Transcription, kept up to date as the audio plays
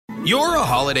You're a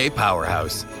holiday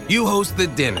powerhouse. You host the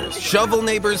dinners, shovel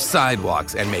neighbors'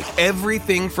 sidewalks, and make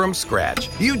everything from scratch.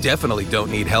 You definitely don't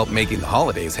need help making the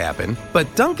holidays happen.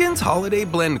 But Dunkin's Holiday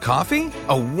Blend Coffee?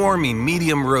 A warming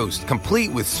medium roast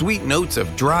complete with sweet notes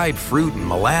of dried fruit and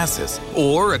molasses.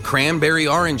 Or a cranberry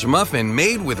orange muffin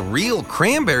made with real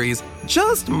cranberries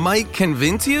just might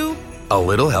convince you a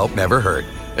little help never hurt.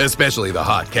 Especially the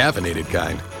hot caffeinated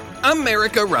kind.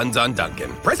 America runs on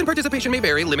Dunkin'. Price and participation may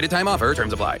vary. Limited time offer.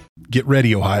 Terms apply. Get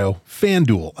ready, Ohio.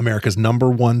 FanDuel, America's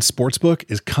 #1 sportsbook,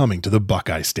 is coming to the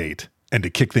Buckeye State. And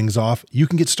to kick things off, you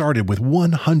can get started with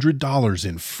 $100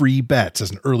 in free bets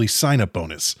as an early sign-up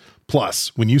bonus.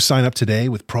 Plus, when you sign up today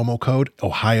with promo code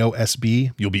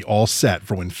OhioSB, you'll be all set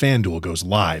for when FanDuel goes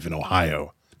live in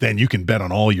Ohio. Then you can bet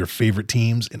on all your favorite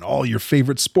teams and all your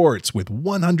favorite sports with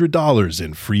 $100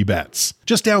 in free bets.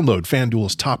 Just download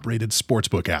FanDuel's top-rated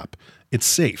sportsbook app. It's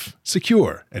safe,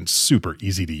 secure, and super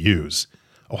easy to use.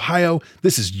 Ohio,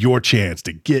 this is your chance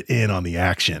to get in on the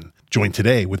action. Join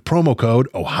today with promo code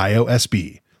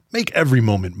OhioSB. Make every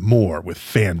moment more with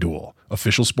FanDuel,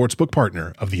 official sportsbook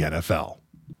partner of the NFL.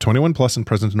 21 plus and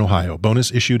present in Ohio.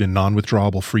 Bonus issued in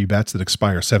non-withdrawable free bets that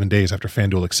expire 7 days after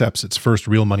FanDuel accepts its first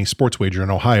real money sports wager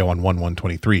in Ohio on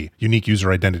 1/1/23. Unique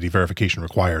user identity verification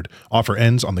required. Offer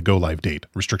ends on the go-live date.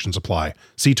 Restrictions apply.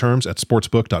 See terms at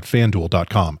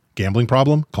sportsbook.fanduel.com. Gambling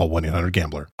problem? Call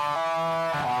 1-800-GAMBLER.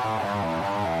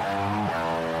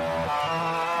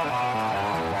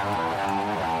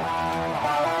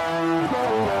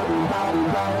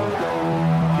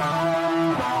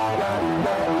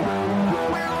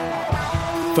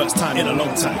 First time in a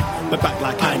long time, but back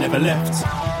like I never left.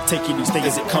 Taking each day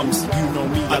as it comes, you know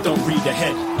me, I don't read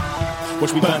ahead.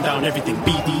 Watch me burn down everything,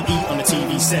 BDE on the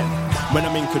TV set. When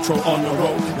I'm in control on the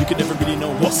road, you can never really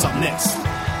know what's up next.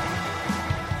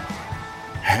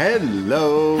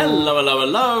 Hello. Hello, hello,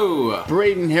 hello.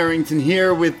 Braden Harrington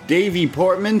here with Davey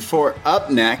Portman for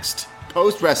UpNXT.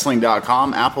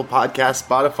 PostWrestling.com, Apple Podcasts,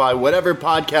 Spotify, whatever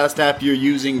podcast app you're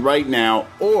using right now,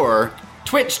 or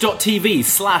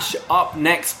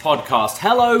Twitch.tv/upnextpodcast.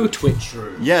 Hello, Twitch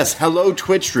Room. Yes, hello,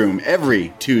 Twitch Room.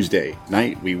 Every Tuesday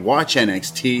night, we watch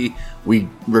NXT. We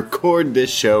record this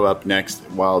show Up Next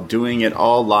while doing it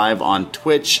all live on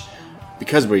Twitch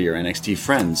because we're your NXT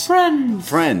friends.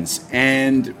 Friends.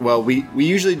 And, well, we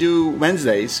usually do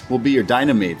Wednesdays. We'll be your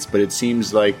Dynamates, but it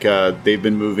seems like they've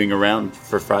been moving around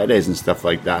for Fridays and stuff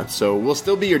like that. So we'll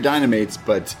still be your Dynamates,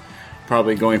 but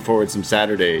probably going forward some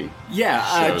Saturday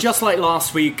shows. Just like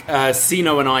last week,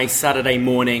 Sino and I, Saturday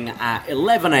morning at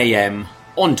 11 a.m.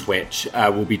 on Twitch,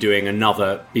 we'll be doing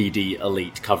another BD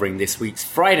Elite covering this week's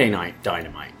Friday Night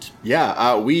Dynamite.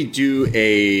 Yeah, we do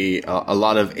a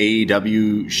lot of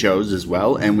AEW shows as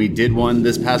well, and we did one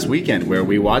this past weekend where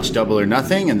we watched Double or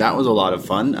Nothing, and that was a lot of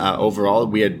fun. Overall,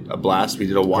 we had a blast. We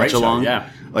did a watch-along. Yeah.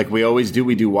 Like we always do,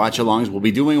 we do watch-alongs. We'll be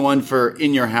doing one for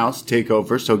In Your House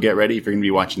Takeover, so get ready. If you're going to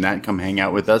be watching that, come hang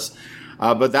out with us.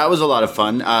 But that was a lot of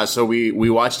fun. So we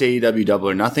watched AEW Double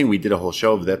or Nothing. We did a whole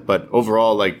show of it, but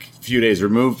overall, like a few days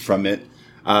removed from it,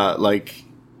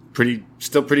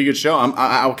 still pretty good show.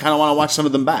 I kind of want to watch some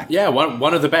of them back. Yeah,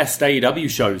 one of the best AEW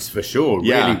shows for sure.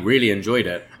 Yeah. Really enjoyed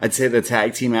it. I'd say the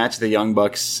tag team match, the Young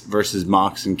Bucks versus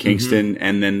Mox and Kingston,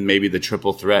 and then maybe the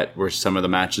triple threat were some of the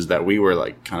matches that we were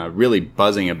like kind of really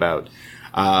buzzing about.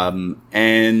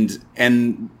 And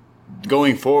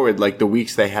going forward, like the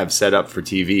weeks they have set up for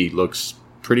TV looks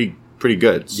pretty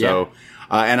good. So,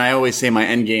 and I always say my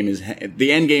end game is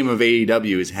the end game of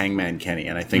AEW is Hangman Kenny,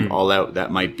 and I think All Out that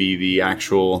might be the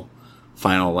actual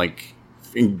final like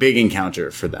big encounter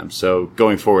for them. So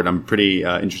going forward, I'm pretty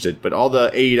interested. But all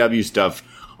the AEW stuff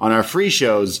on our free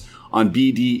shows on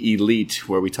BD Elite,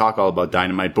 where we talk all about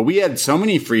Dynamite. But we had so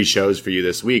many free shows for you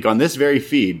this week on this very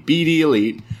feed, BD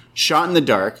Elite. Shot in the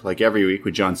Dark, like every week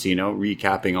with John Cena,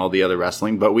 recapping all the other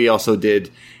wrestling. But we also did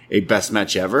a Best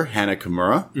Match Ever, Hannah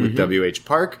Kimura with W.H.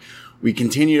 Park. We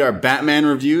continued our Batman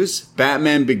reviews.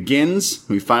 Batman Begins.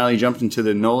 We finally jumped into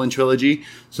the Nolan trilogy.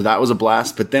 So that was a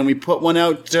blast. But then we put one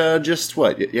out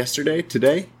yesterday?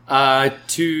 Today?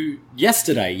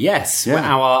 Yesterday, yes.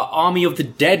 Yeah. Our Army of the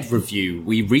Dead review.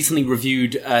 We recently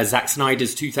reviewed Zack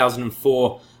Snyder's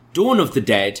 2004 Dawn of the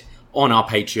Dead on our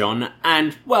Patreon.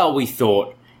 And, well, we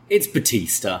thought, it's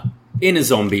Batista in a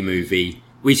zombie movie.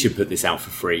 We should put this out for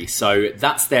free. So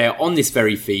that's there on this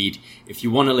very feed. If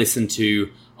you want to listen to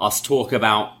us talk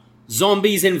about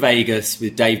zombies in Vegas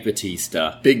with Dave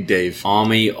Batista. Big Dave.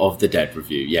 Army of the Dead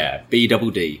review. Yeah.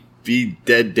 B-double-D. Be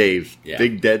Dead Dave. Yeah.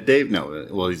 Big Dead Dave? No.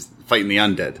 Well, he's fighting the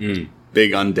undead.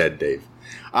 Big Undead Dave.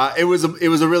 It was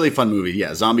a really fun movie.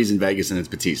 Yeah, Zombies in Vegas, and it's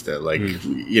Batista. Like,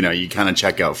 you know, you kind of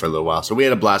check out for a little while. So we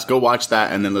had a blast. Go watch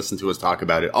that and then listen to us talk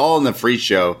about it. All in the free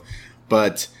show.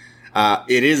 But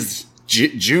it is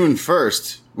June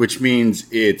 1st, which means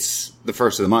it's the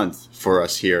first of the month for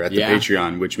us here at the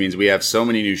Patreon, which means we have so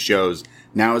many new shows.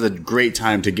 Now is a great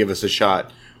time to give us a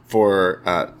shot for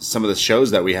some of the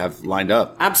shows that we have lined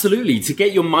up. Absolutely. To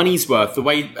get your money's worth, the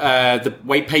way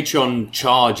Patreon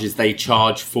charge is they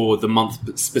charge for the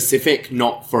month specific,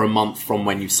 not for a month from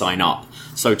when you sign up.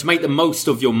 So to make the most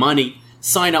of your money,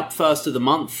 sign up first of the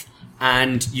month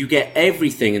and you get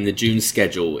everything in the June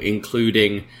schedule,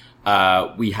 including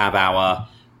we have our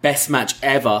best match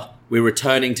ever. We're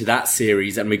returning to that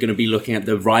series and we're going to be looking at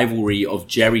the rivalry of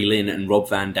Jerry Lynn and Rob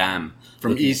Van Dam.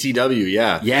 From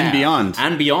ECW, and beyond.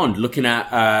 And beyond, looking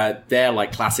at their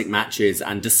like classic matches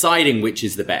and deciding which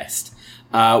is the best.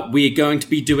 We're going to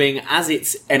be doing, as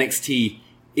it's NXT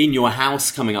In Your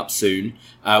House coming up soon,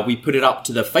 we put it up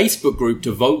to the Facebook group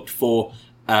to vote for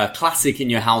classic In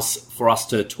Your House for us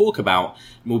to talk about.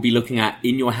 And we'll be looking at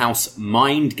In Your House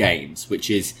Mind Games,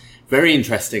 which is very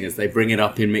interesting as they bring it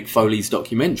up in Mick Foley's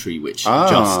documentary, which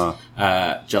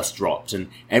just dropped, and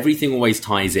everything always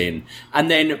ties in. And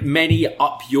then many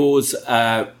Up Yours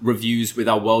reviews with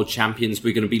our world champions.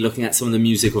 We're going to be looking at some of the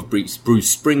music of Bruce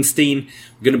Springsteen.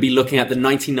 We're going to be looking at the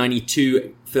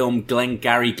 1992 film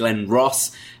Glenn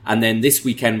Ross. And then this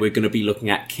weekend, we're going to be looking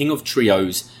at King of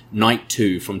Trios Night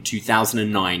 2 from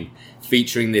 2009,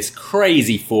 featuring this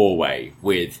crazy four-way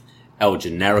with El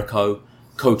Generico,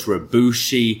 Kota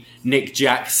Ibushi, Nick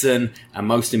Jackson, and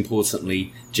most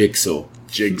importantly, Jigsaw.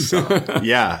 We're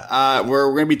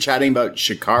going to be chatting about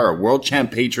Shikara. World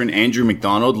champ patron Andrew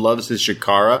McDonald loves his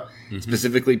Shikara.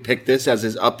 Specifically picked this as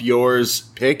his Up Yours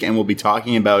pick, and we'll be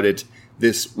talking about it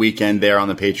this weekend there on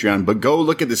the Patreon. But go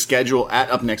look at the schedule at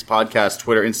UpNext Podcast,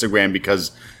 Twitter, Instagram,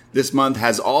 because this month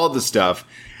has all the stuff.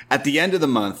 At the end of the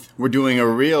month, we're doing a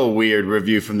real weird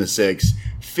review from the 6.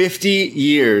 50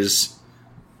 years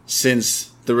since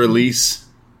the release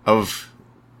of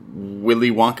Willy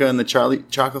Wonka and the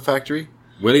Chocolate Factory.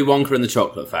 Willy Wonka and the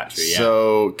Chocolate Factory, yeah.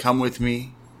 So come with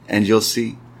me and you'll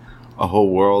see a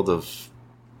whole world of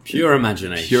pure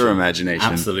imagination.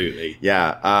 Absolutely.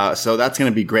 Yeah. So that's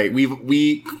going to be great.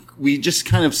 We just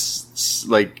kind of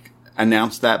like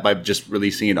announced that by just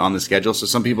releasing it on the schedule. So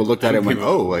some people looked at it and went,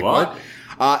 "Oh, like what?"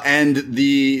 And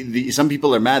the some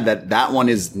people are mad that one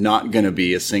is not going to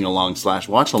be a sing-along /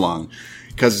 watch-along.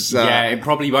 Because it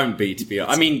probably won't be, to be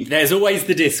honest. I mean, there's always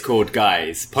the Discord,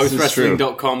 guys.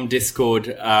 Postwrestling.com Discord.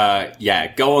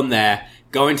 Go on there.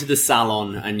 Go into the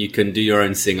salon and you can do your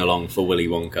own sing-along for Willy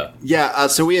Wonka. Yeah,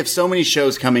 so we have so many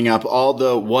shows coming up. All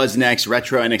the What's Next,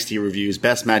 Retro NXT reviews,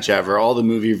 Best Match Ever, all the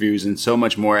movie reviews, and so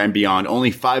much more and beyond.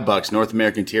 Only $5 North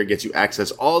American tier gets you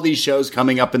access. All these shows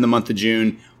coming up in the month of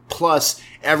June, plus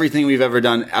everything we've ever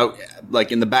done out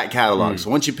like in the back catalog. So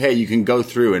once you pay, you can go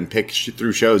through and pick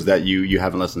through shows that you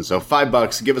haven't listened to. So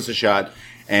 $5, give us a shot.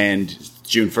 And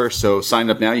June 1st. So sign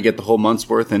up now. You get the whole month's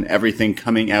worth and everything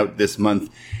coming out this month.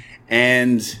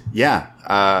 And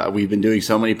we've been doing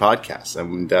so many podcasts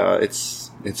and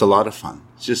it's a lot of fun.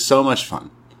 It's just so much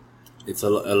fun. It's a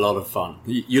lot of fun.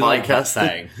 You like that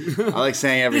saying. I like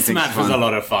saying everything's fun. This match was a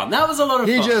lot of fun. That was a lot of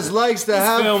fun. He just likes to have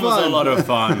fun. This film was a lot of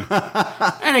fun.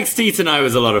 NXT tonight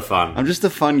was a lot of fun. I'm just a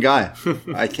fun guy.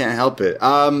 I can't help it.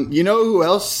 You know who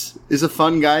else is a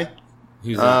fun guy?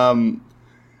 Who's that?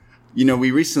 You know,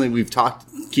 we've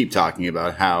keep talking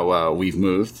about how we've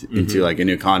moved into like a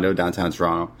new condo downtown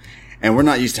Toronto. And we're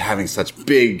not used to having such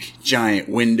big, giant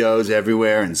windows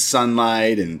everywhere and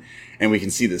sunlight and we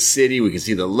can see the city, we can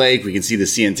see the lake, we can see the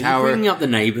CN Tower. Bringing up the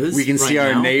neighbors. We can see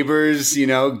our neighbors,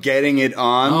 getting it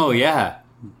on. Oh, yeah.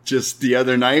 Just the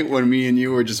other night when me and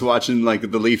you were just watching like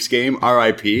the Leafs game,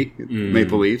 RIP,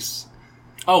 Maple Leafs.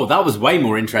 Oh, that was way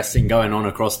more interesting going on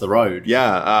across the road.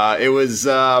 Yeah, it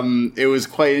was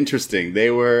quite interesting. They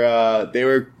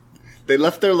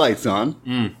left their lights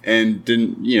on and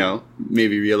didn't,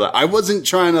 maybe realize.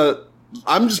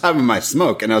 I'm just having my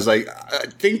smoke and I was like, I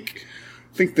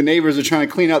think the neighbors are trying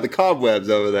to clean out the cobwebs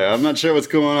over there. I'm not sure what's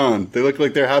going on. They look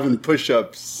like they're having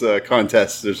push-ups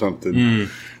contests or something.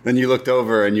 Then you looked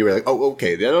over and you were like, oh,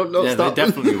 okay. They don't know. Yeah, stop. They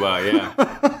definitely were,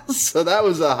 yeah. So that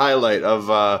was a highlight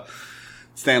of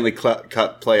Stanley Cup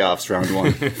playoffs round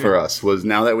 1 for us. Was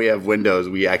now that we have windows,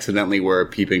 we accidentally were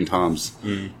peeping Toms.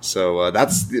 So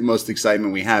that's the most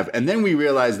excitement we have. And then we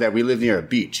realized that we live near a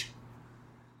beach.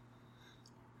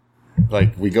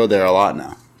 Like, we go there a lot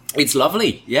now. It's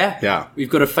lovely, yeah. Yeah. We've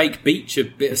got a fake beach, a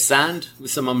bit of sand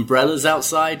with some umbrellas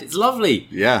outside. It's lovely.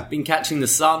 Yeah. Been catching the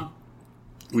sun.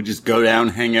 We just go down,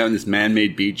 hang out in this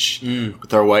man-made beach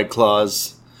with our White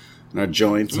Claws and our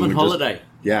joints. I'm on holiday.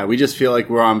 We just feel like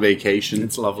we're on vacation.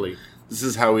 It's lovely. This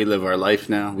is how we live our life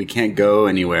now. We can't go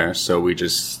anywhere, so we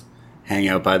just hang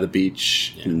out by the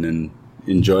beach and then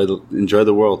enjoy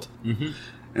the world. Mm-hmm.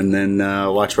 And then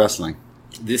watch wrestling.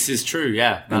 This is true,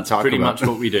 yeah. That's pretty much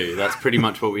what we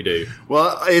do.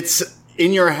 Well, it's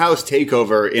In Your House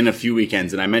Takeover in a few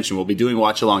weekends, and I mentioned we'll be doing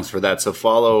watch-alongs for that, so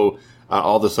follow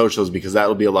all the socials because that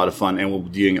will be a lot of fun, and we'll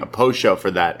be doing a post-show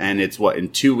for that, and it's, in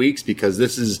 2 weeks, because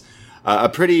this is a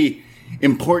pretty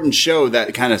important show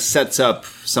that kind of sets up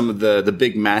some of the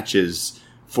big matches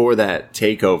for that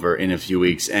takeover in a few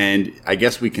weeks, and I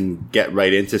guess we can get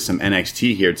right into some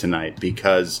NXT here tonight,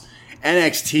 because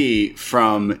NXT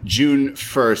from June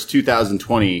 1st,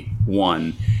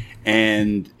 2021,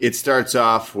 and it starts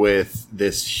off with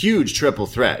this huge triple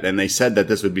threat, and they said that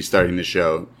this would be starting the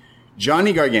show.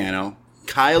 Johnny Gargano,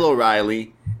 Kyle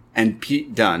O'Reilly, and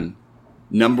Pete Dunne,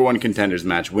 number one contenders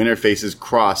match. Winner faces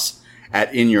Kross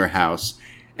at In Your House.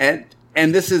 And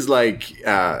this is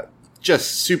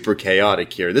just super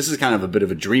chaotic here. This is kind of a bit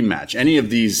of a dream match. Any of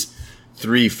these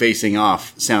three facing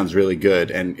off sounds really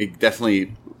good, and it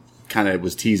definitely kind of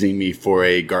was teasing me for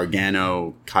a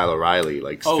Gargano Kyle O'Reilly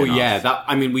spin-off. Oh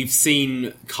yeah, we've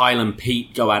seen Kyle and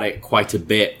Pete go at it quite a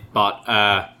bit, but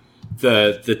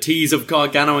the tease of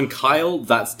Gargano and Kyle,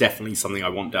 that's definitely something I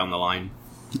want down the line.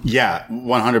 Yeah,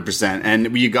 100%.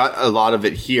 And you got a lot of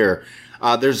it here.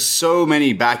 There's so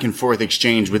many back and forth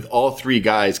exchange with all three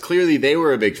guys. Clearly, they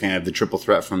were a big fan of the triple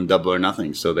threat from Double or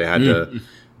Nothing, so they had to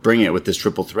bring it with this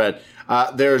triple threat.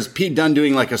 There's Pete Dunne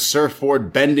doing a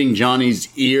surfboard, bending Johnny's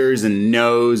ears and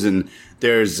nose, and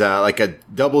there's a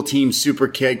double team super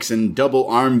kicks and double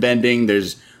arm bending.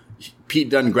 There's Pete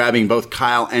Dunne grabbing both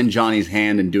Kyle and Johnny's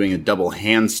hand and doing a double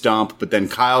hand stomp, but then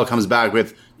Kyle comes back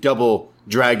with double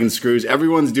dragon screws.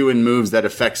 Everyone's doing moves that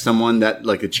affect someone, that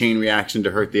a chain reaction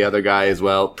to hurt the other guy as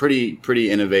well. Pretty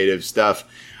innovative stuff.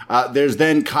 There's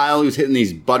then Kyle, who's hitting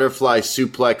these butterfly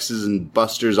suplexes and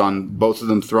busters on both of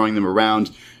them, throwing them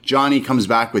around. Johnny comes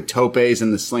back with topes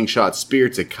and the slingshot spear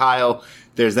to Kyle.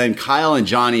 There's then Kyle and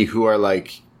Johnny, who are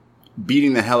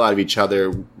beating the hell out of each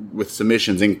other with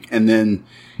submissions, and then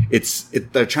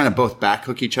they're trying to both back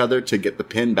hook each other to get the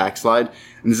pin backslide.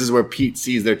 And this is where Pete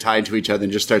sees they're tied to each other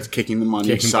and just starts kicking them on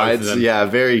each side. Yeah,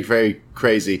 very, very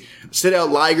crazy. Sit out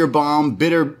Liger bomb,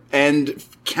 bitter end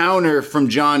counter from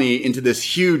Johnny into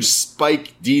this huge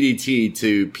spike DDT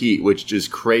to Pete, which is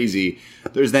crazy.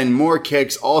 There's then more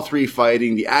kicks, all three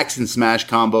fighting, the axe and smash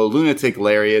combo, lunatic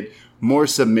lariat, more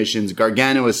submissions,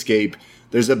 Gargano escape.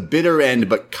 There's a bitter end,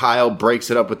 but Kyle breaks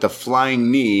it up with the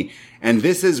flying knee. And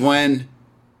this is when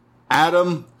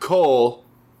Adam Cole,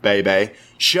 baby,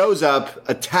 shows up,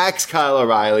 attacks Kyle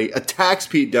O'Reilly, attacks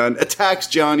Pete Dunne, attacks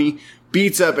Johnny,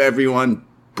 beats up everyone,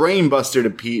 brainbuster to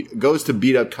Pete, goes to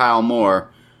beat up Kyle more,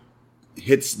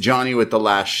 hits Johnny with the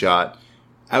last shot.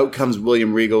 Out comes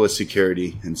William Regal with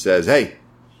security and says, "Hey,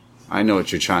 I know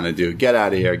what you're trying to do. Get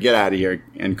out of here. Get out of here."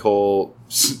 And Cole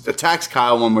attacks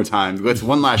Kyle one more time, gets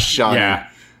one last shot,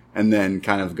 and then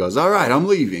kind of goes, "All right, I'm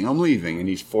leaving. And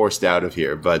he's forced out of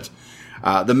here. But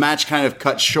the match kind of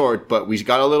cut short, but we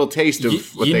got a little taste of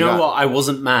what they got. You know what? I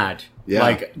wasn't mad.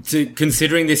 Yeah.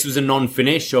 Considering this was a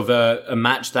non-finish of a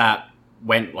match that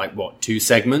went 2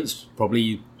 segments,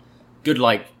 probably good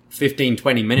 15,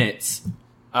 20 minutes.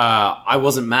 I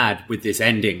wasn't mad with this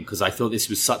ending because I thought this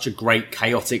was such a great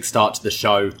chaotic start to the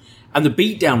show, and the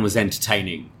beatdown was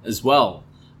entertaining as well.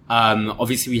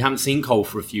 Obviously we haven't seen Cole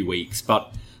for a few weeks,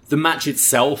 but the match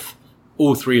itself,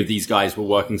 all three of these guys were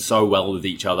working so well with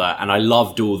each other, and I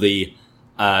loved all the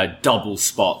double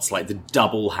spots, the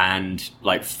double hand,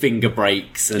 finger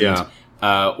breaks, and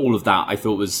all of that I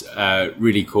thought was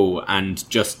really cool, and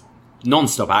just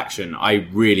non-stop action. I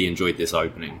really enjoyed this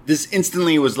opening. This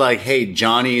instantly was hey,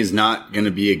 Johnny is not going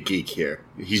to be a geek here.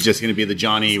 He's just going to be the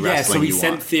Johnny wrestling. Yeah, so he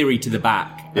sent Theory to the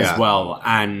back as well,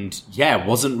 and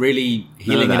wasn't really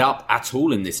healing it up at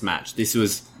all in this match. This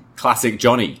was classic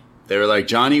Johnny. They were like,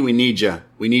 "Johnny, we need you.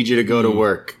 We need you to go to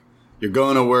work. You're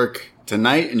going to work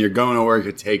tonight, and you're going to work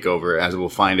at TakeOver," as we'll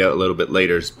find out a little bit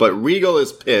later. But Regal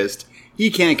is pissed. He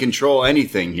can't control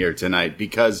anything here tonight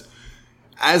because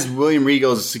as William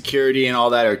Regal's security and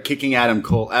all that are kicking Adam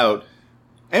Cole out,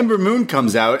 Ember Moon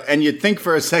comes out, and you'd think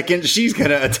for a second she's going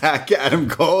to attack Adam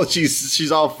Cole.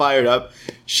 She's all fired up.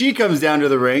 She comes down to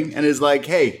the ring and is like,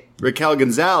 "Hey, Raquel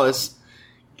Gonzalez,"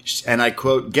 and I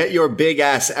quote, "get your big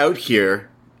ass out here."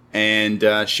 And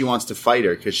she wants to fight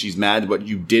her because she's mad what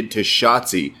you did to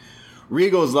Shotzi.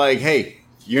 Regal's like, "Hey,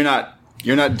 you're not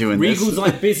doing this."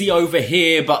 Regal's busy over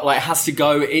here, but has to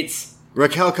go.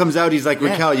 Raquel comes out. He's like,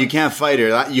 Raquel, you can't fight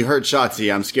her. You hurt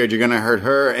Shotzi. I'm scared you're going to hurt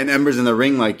her. And Ember's in the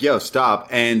ring like, yo, stop.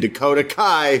 And Dakota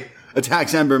Kai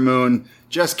attacks Ember Moon.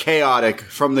 Just chaotic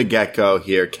from the get-go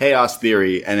here. Chaos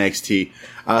Theory, NXT.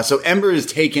 So Ember is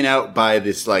taken out by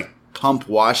this like pump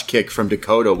wash kick from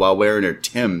Dakota while wearing her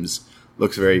Timbs.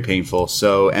 Looks very painful.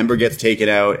 So Ember gets taken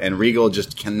out and Regal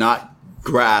just cannot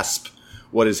grasp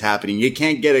what is happening. You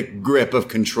can't get a grip of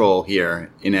control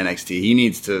here in NXT. He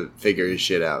needs to figure his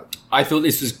shit out. I thought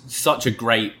this was such a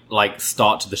great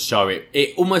start to the show.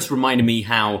 It almost reminded me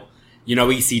how,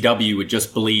 ECW would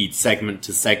just bleed segment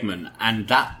to segment, and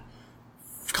that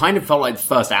kind of felt like the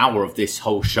first hour of this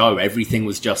whole show. Everything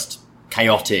was just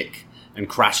chaotic and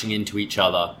crashing into each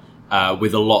other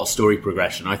with a lot of story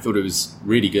progression. I thought it was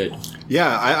really good.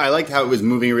 Yeah, I liked how it was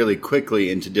moving really quickly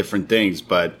into different things,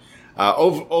 but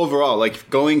overall, like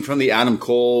going from the Adam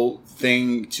Cole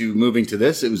thing to moving to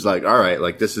this, it was like, all right,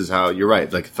 like this is how, you're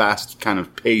right, like fast kind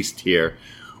of paced here.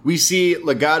 We see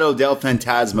Legado del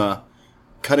Fantasma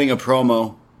cutting a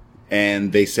promo,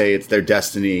 and they say it's their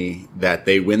destiny that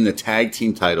they win the tag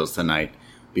team titles tonight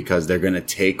because they're going to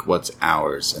take what's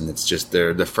ours, and it's just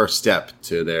the first step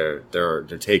to their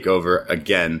takeover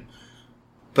again.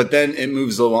 But then it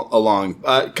moves along,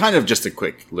 kind of just a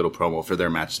quick little promo for their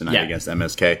match tonight against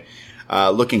MSK.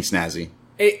 Looking snazzy.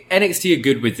 NXT are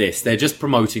good with this. They're just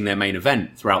promoting their main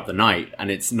event throughout the night,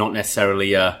 and it's not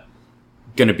necessarily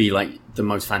going to be like the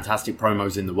most fantastic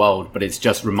promos in the world, but it's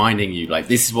just reminding you, like,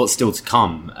 this is what's still to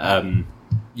come.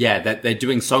 They're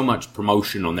doing so much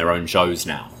promotion on their own shows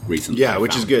now recently. Yeah,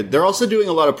 which is good. They're also doing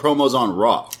a lot of promos on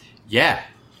Raw. Yeah.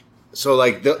 So,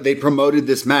 like, they promoted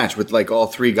this match with, like, all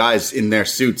three guys in their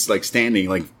suits, like, standing,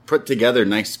 like, put together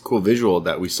nice, cool visual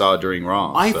that we saw during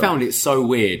Raw. I found it so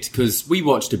weird, because we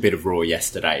watched a bit of Raw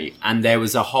yesterday, and there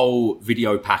was a whole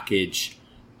video package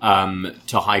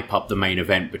to hype up the main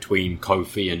event between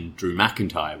Kofi and Drew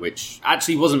McIntyre, which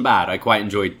actually wasn't bad. I quite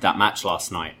enjoyed that match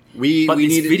last night. But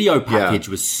this video package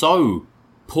was so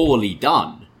poorly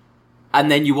done. And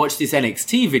then you watch this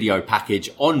NXT video package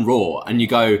on Raw, and you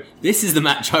go, this is the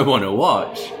match I want to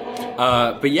watch.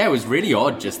 But yeah, it was really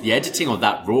odd. Just the editing of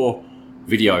that Raw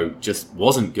video just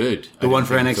wasn't good. The one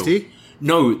for NXT?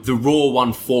 No, the Raw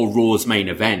one for Raw's main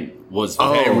event was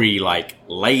very, like,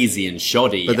 lazy and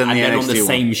shoddy. But then on the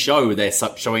same show, they're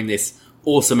showing this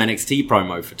awesome NXT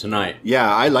promo for tonight.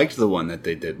 Yeah, I liked the one that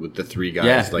they did with the three guys.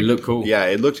 Yeah, it looked cool. Yeah,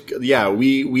 it looked. Yeah,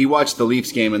 we watched the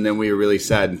Leafs game and then we were really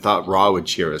sad and thought Raw would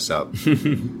cheer us up.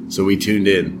 So we tuned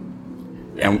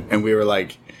in, and we were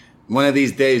like, one of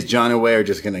these days, John and Way are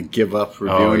just gonna give up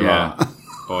reviewing Raw.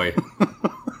 Boy.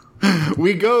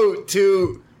 We go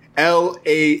to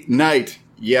LA Knight.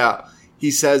 Yeah,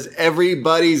 he says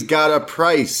everybody's got a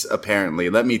price. Apparently,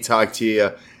 let me talk to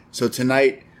you. So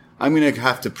tonight, I'm going to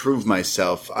have to prove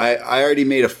myself. I already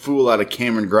made a fool out of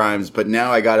Cameron Grimes, but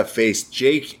now I got to face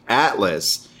Jake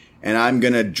Atlas, and I'm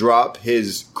going to drop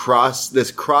this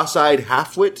cross-eyed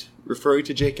halfwit, referring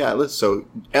to Jake Atlas. So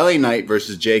LA Knight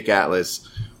versus Jake Atlas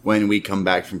when we come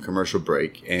back from commercial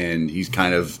break, and he's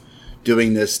kind of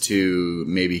doing this to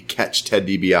maybe catch Ted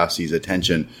DiBiase's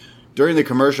attention. During the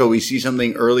commercial, we see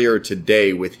something earlier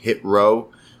today with Hit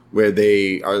Row, where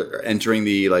they are entering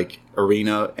the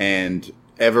arena, and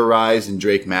Everrise and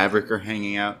Drake Maverick are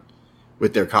hanging out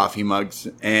with their coffee mugs,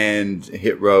 and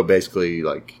Hit Row basically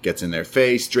gets in their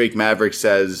face. Drake Maverick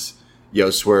says,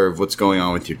 "Yo, Swerve, what's going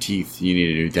on with your teeth? You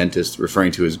need a new dentist,"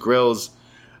 referring to his grills.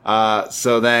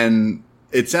 So then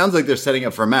it sounds like they're setting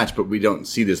up for a match, but we don't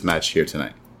see this match here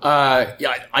tonight.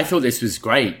 I thought this was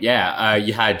great. Yeah,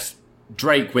 you had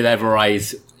Drake with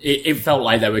Everrise. It felt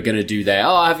like they were going to do their,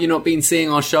 have you not been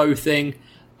seeing our show thing?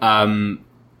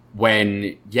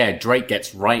 When Drake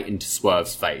gets right into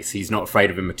Swerve's face. He's not afraid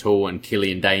of him at all, and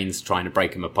Killian Dane's trying to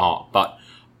break him apart. But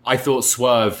I thought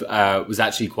Swerve was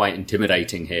actually quite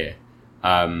intimidating here.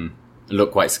 It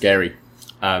looked quite scary.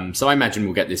 So I imagine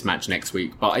we'll get this match next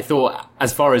week. But I thought,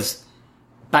 as far as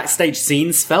backstage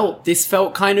scenes this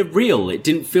felt kind of real. It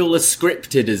didn't feel as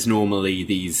scripted as normally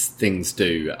these things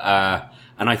do.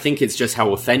 And I think it's just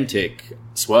how authentic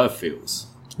Swerve feels.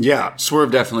 Yeah,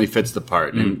 Swerve definitely fits the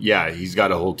part. And he's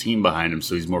got a whole team behind him,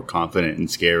 so he's more confident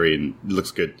and scary, and it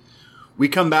looks good. We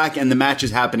come back, and the match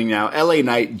is happening now. LA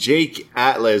Knight, Jake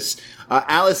Atlas.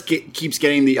 Atlas keeps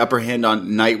getting the upper hand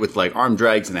on Knight with arm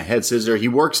drags and a head scissor. He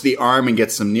works the arm and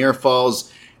gets some near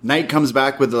falls. Knight comes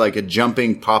back with a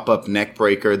jumping pop-up neck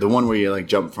breaker, the one where you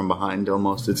jump from behind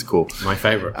almost. It's cool. My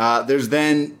favorite. There's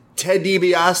then Ted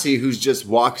DiBiase, who's just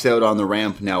walks out on the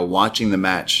ramp now, watching the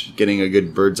match, getting a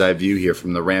good bird's eye view here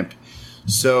from the ramp.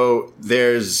 So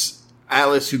there's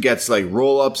Atlas, who gets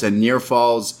roll-ups and near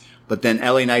falls, But then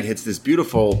LA Knight hits this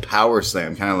beautiful power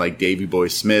slam, kind of like Davey Boy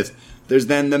Smith. There's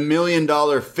then the $1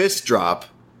 million fist drop,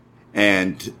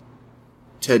 and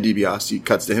Ted DiBiase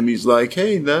cuts to him. He's like,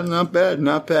 hey, that's not bad,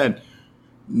 not bad.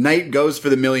 Knight goes for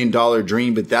the $1 million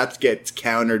dream, but that gets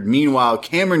countered. Meanwhile,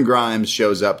 Cameron Grimes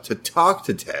shows up to talk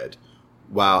to Ted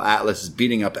while Atlas is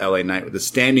beating up LA Knight with a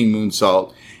standing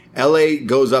moonsault. LA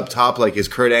goes up top like his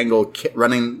Kurt Angle,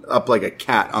 running up like a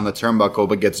cat on the turnbuckle,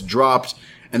 but gets dropped.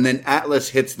 And then Atlas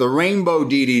hits the Rainbow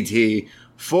DDT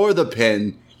for the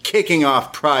pin, kicking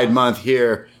off Pride Month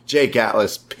here. Jake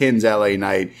Atlas pins LA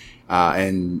Knight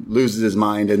and loses his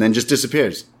mind and then just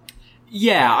disappears.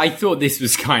 Yeah, I thought this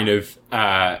was kind of...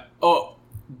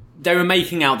 they were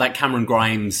making out that Cameron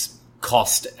Grimes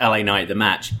cost LA Knight the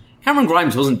match. Cameron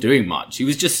Grimes wasn't doing much. He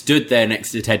was just stood there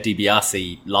next to Ted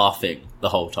DiBiase laughing the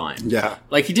whole time. Yeah.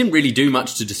 Like, he didn't really do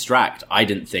much to distract, I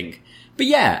didn't think. But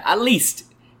yeah, at least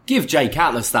give Jake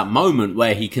Atlas that moment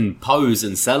where he can pose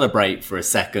and celebrate for a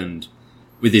second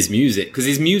with his music. Because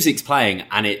his music's playing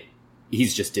and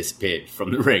he's just disappeared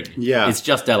from the ring. Yeah. It's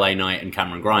just LA Knight and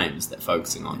Cameron Grimes they're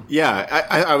focusing on. Yeah,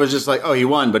 I was just like, oh, he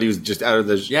won, but he was just out of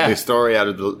the story, out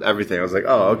of everything. I was like,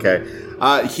 oh,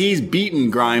 okay. He's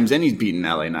beaten Grimes and he's beaten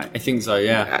LA Knight. I think so,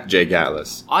 yeah. Jake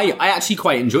Atlas. I actually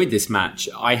quite enjoyed this match.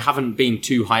 I haven't been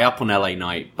too high up on LA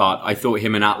Knight, but I thought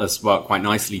him and Atlas worked quite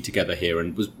nicely together here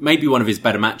and was maybe one of his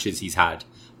better matches he's had.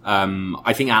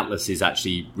 I think Atlas is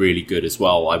actually really good as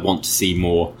well. I want to see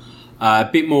more, a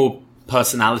bit more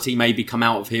personality maybe come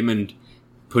out of him and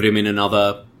put him in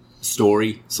another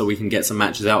story so we can get some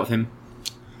matches out of him.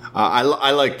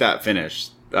 I like that finish.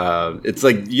 It's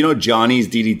like, Johnny's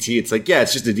DDT. It's like, yeah,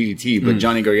 it's just a DDT, but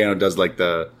Johnny Gargano does like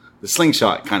the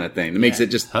slingshot kind of thing. It makes it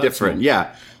just different.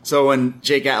 Yeah. So when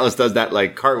Jake Atlas does that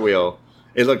like cartwheel,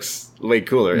 it looks way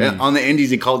cooler. On the indies,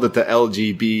 he called it the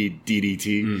LGB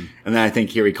DDT. And then I think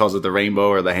here he calls it the rainbow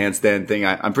or the handstand thing.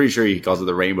 I'm pretty sure he calls it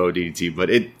the rainbow DDT, but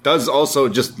it does also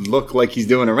just look like he's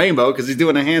doing a rainbow because he's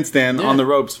doing a handstand on the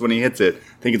ropes when he hits it.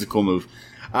 I think it's a cool move.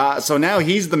 So now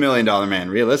he's the $1 million man,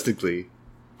 realistically.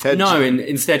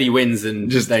 Instead he wins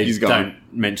and he's gone. Don't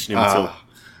mention him at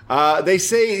all. They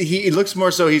say he looks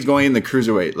more so he's going in the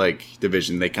cruiserweight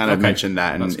division. They kind of mentioned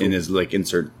that in his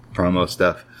insert promo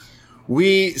stuff.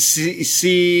 We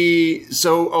see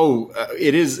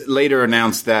it is later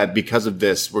announced that because of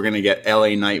this, we're going to get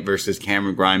LA Knight versus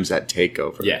Cameron Grimes at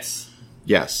TakeOver.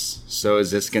 Yes. So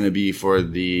is this going to be for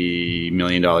the $1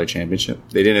 million championship?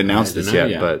 They didn't announce this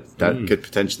yet, but that could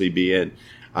potentially be it.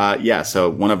 So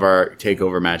one of our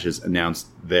TakeOver matches announced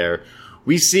there.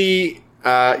 We see,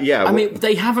 I mean,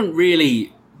 they haven't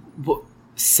really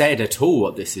said at all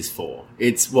what this is for.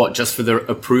 It's just for the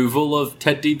approval of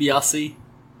Ted DiBiase?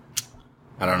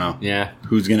 I don't know. Yeah.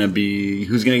 Who's gonna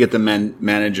get the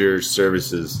managerial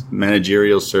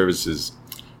services?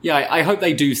 Yeah, I hope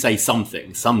they do say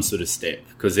something, some sort of stip,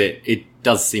 because it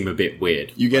does seem a bit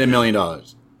weird. You get $1 million.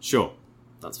 Sure.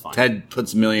 That's fine. Ted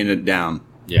puts $1 million down.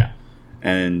 Yeah.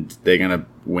 And they're gonna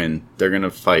win. They're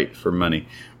gonna fight for money.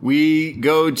 We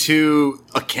go to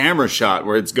a camera shot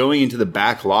where it's going into the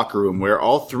back locker room where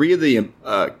all three of the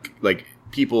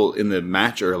people in the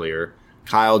match earlier,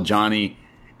 Kyle, Johnny,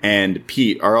 and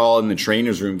Pete, are all in the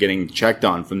trainer's room getting checked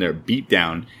on from their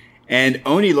beatdown. And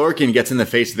Oney Lorcan gets in the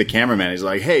face of the cameraman. He's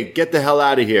like, hey, get the hell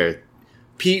out of here.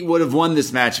 Pete would have won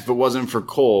this match if it wasn't for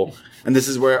Cole. And this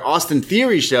is where Austin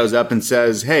Theory shows up and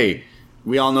says, hey,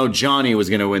 we all know Johnny was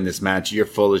going to win this match. You're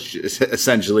full of shit,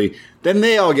 essentially. Then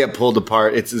they all get pulled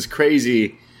apart. It's this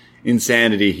crazy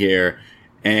insanity here.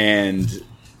 And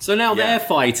so now they're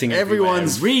fighting.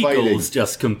 Everyone's Regal's fighting.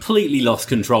 Just completely lost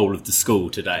control of the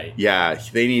school today. Yeah,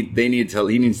 he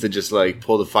needs to just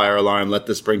pull the fire alarm, let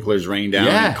the sprinklers rain down,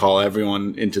 and call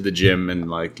everyone into the gym and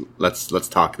let's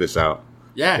talk this out.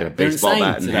 Yeah, get a baseball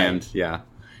bat in hand. Yeah.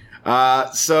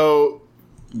 So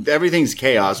everything's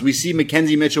chaos. We see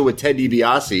Mackenzie Mitchell with Ted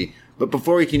DiBiase, but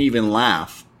before he can even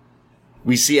laugh,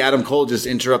 we see Adam Cole just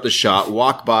interrupt the shot,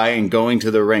 walk by, and going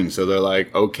to the ring. So they're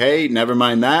like, okay, never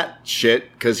mind that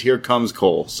shit, because here comes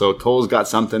Cole. So Cole's got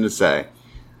something to say.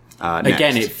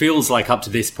 Again, it feels like up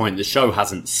to this point, the show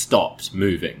hasn't stopped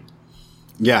moving.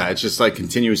 Yeah, it's just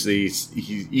continuously,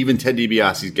 even Ted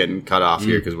DiBiase's getting cut off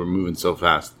here because we're moving so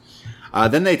fast.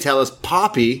 Then they tell us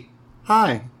Poppy,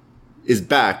 is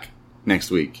back next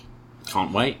week.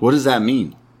 Can't wait. What does that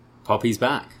mean? Poppy's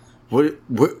back. What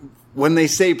when they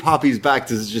say Poppy's back,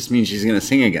 does it just mean she's going to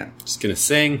sing again? She's going to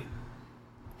sing.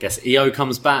 Guess EO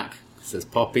comes back. Says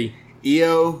Poppy.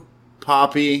 EO,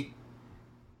 Poppy,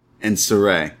 and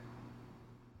Saray.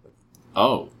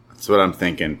 Oh. That's what I'm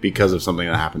thinking because of something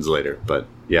that happens later. But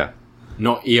yeah.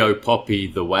 Not EO Poppy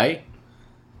the way?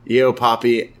 Io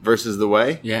Poppy versus The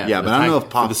Way? Yeah, but I don't know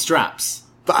if for the straps.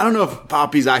 But I don't know if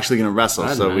Poppy's actually going to wrestle,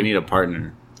 so know. we need a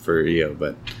partner for Io.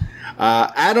 But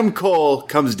Adam Cole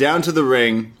comes down to the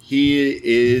ring. He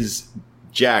is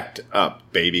jacked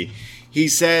up, baby. He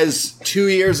says, 2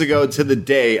 years ago to the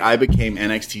day, I became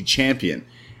NXT champion.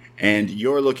 And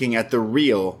you're looking at the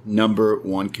real number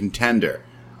one contender.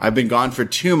 I've been gone for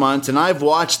 2 months, and I've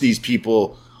watched these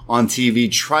people on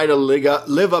TV try to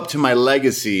live up to my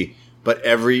legacy, but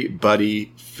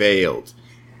everybody failed.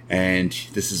 And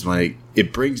this is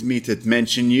it brings me to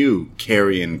mention you,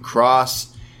 Karrion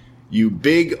Kross, you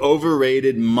big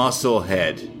overrated muscle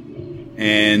head.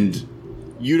 And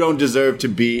you don't deserve to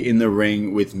be in the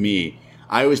ring with me.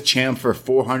 I was champ for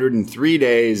 403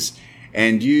 days,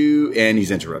 and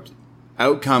he's interrupted.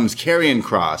 Out comes Karrion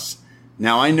Kross.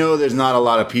 Now, I know there's not a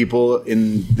lot of people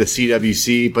in the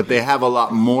CWC, but they have a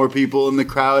lot more people in the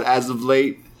crowd as of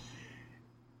late.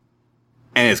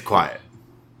 And it's quiet.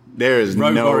 There is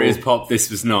Road no... Warriors Pop,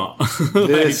 this was not.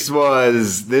 This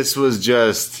was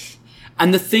just...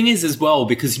 And the thing is as well,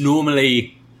 because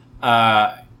normally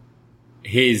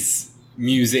his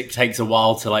music takes a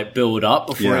while to build up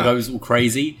before it goes all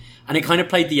crazy. And it kind of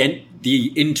played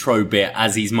the intro bit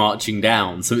as he's marching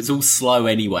down. So it's all slow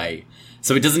anyway.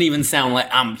 So it doesn't even sound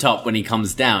amped up when he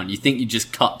comes down. You think you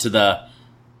just cut to the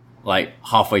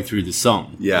halfway through the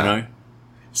song. Yeah. You know?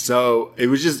 So it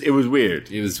was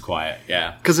weird. It was quiet,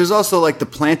 yeah. Because there's also the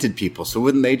planted people, so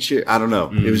wouldn't they cheer? I don't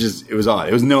know. It was odd.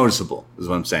 It was noticeable, is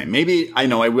what I'm saying. Maybe, I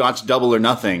watched Double or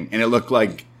Nothing, and it looked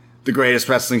like the greatest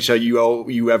wrestling show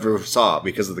you ever saw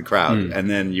because of the crowd. And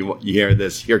then you hear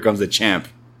this, here comes the champ.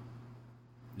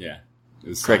 Yeah. It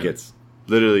was crickets.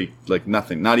 Literally,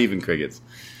 nothing. Not even crickets.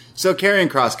 So Karrion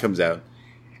Kross comes out,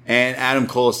 and Adam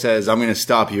Cole says, I'm going to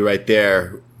stop you right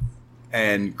there.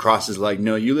 And Kross is like,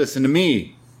 no, you listen to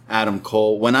me, Adam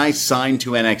Cole. When I signed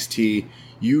to NXT,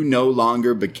 you no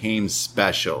longer became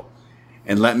special.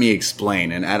 And let me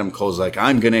explain. And Adam Cole's like,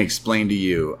 I'm going to explain to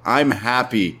you. I'm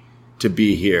happy to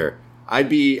be here. I'd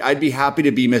be happy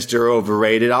to be Mr.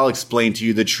 Overrated. I'll explain to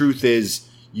you. The truth is,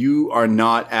 you are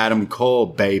not Adam Cole,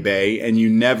 baby, and you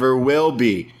never will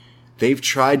be. They've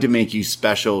tried to make you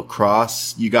special,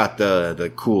 Kross. You got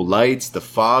the cool lights, the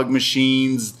fog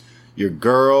machines, your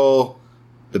girl,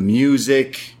 the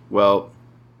music. Well,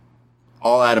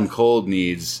 all Adam Cole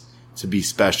needs to be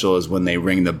special is when they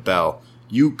ring the bell.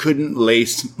 You couldn't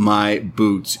lace my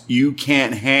boots. You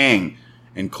can't hang.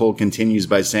 And Cole continues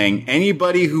by saying,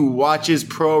 anybody who watches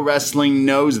pro wrestling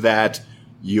knows that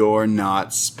you're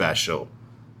not special.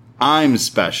 I'm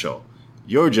special.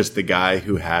 You're just the guy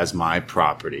who has my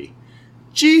property.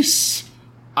 Jeez.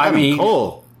 I mean,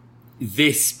 Cole.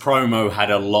 This promo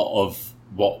had a lot of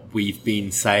what we've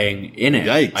been saying in it.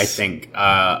 Yikes. I think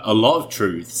a lot of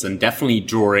truths, and definitely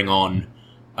drawing on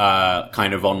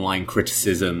kind of online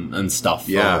criticism and stuff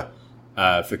for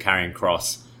Karrion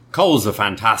Kross. Cole's a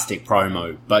fantastic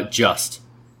promo, but just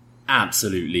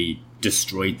absolutely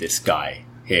destroyed this guy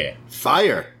here.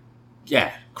 Fire.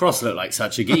 Yeah, Kross looked like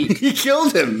such a geek. He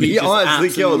killed him. He honestly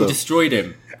killed him. Destroyed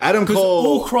him. Adam Cole.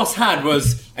 All Kross had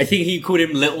was, I think he called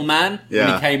him Little Man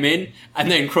when he came in, and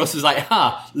then Kross was like,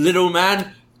 Little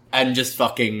Man, and just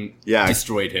fucking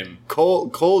destroyed him.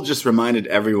 Cole just reminded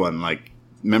everyone,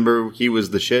 remember he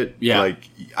was the shit? Yeah.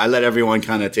 I let everyone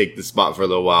kind of take the spot for a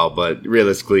little while, but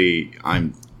realistically,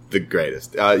 I'm the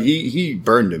greatest. He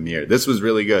burned him here. This was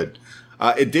really good.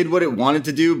 It did what it wanted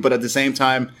to do, but at the same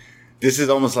time, this is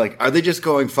almost are they just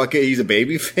going, fuck it, he's a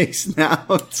babyface now?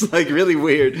 It's really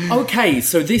weird. Okay,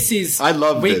 so this is... I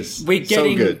love this. We're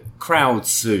getting so good. Crowds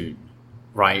soon,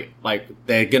 right?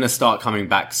 They're going to start coming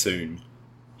back soon.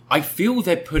 I feel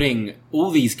they're putting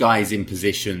all these guys in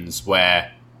positions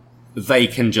where they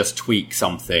can just tweak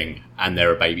something and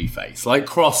they're a babyface.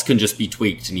 Kross can just be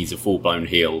tweaked and he's a full-blown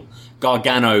heel.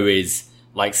 Gargano is,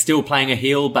 still playing a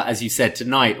heel, but as you said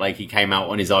tonight, he came out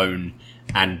on his own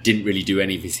and didn't really do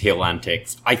any of his heel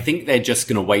antics. I think they're just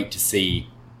going to wait to see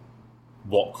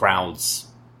who crowds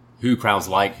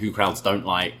like, who crowds don't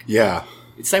like. Yeah.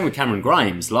 It's same with Cameron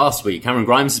Grimes last week. Cameron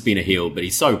Grimes has been a heel, but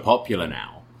he's so popular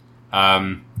now.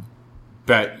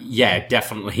 But yeah,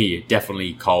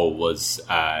 definitely Cole was,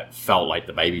 felt like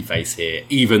the babyface here,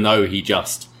 even though he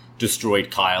just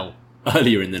destroyed Kyle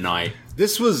earlier in the night.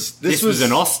 This was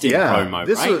an Austin promo,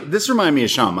 right? This reminded me of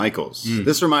Shawn Michaels.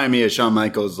 This reminded me of Shawn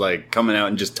Michaels, coming out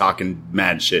and just talking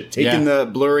mad shit,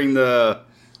 blurring the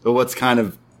what's kind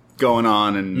of going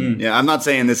on, and I'm not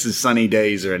saying this is sunny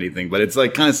days or anything, but it's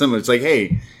kind of similar. It's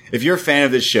hey, if you're a fan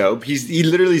of this show, he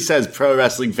literally says pro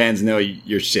wrestling fans know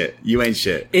you're shit. You ain't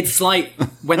shit. It's like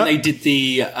when they did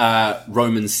the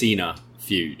Roman Cena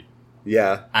feud,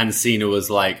 Yeah. And Cena was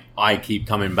like, I keep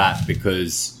coming back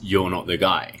because you're not the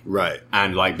guy. Right.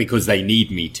 And like, because they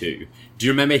need me to. Do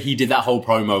you remember he did that whole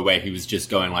promo where he was just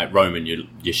going like, Roman,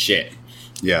 you're shit.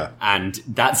 Yeah. And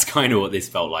that's kind of what this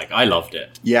felt like. I loved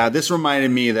it. Yeah, this reminded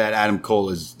me that Adam Cole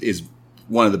is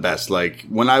one of the best. Like,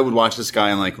 when I would watch this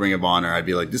guy in like Ring of Honor, I'd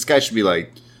be like, this guy should be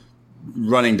like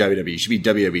running WWE. He should be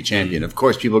WWE champion. Of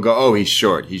course, people go, oh, he's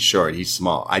short, he's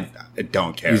small. I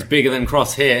don't care. He's bigger than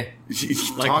Kross here.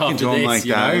 Like, talking to him like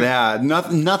that. Know?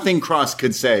 Yeah, nothing Kross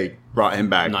could say brought him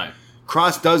back. No.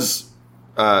 Kross does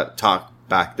talk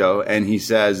back, though, and he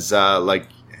says,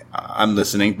 I'm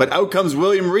listening. But out comes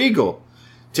William Regal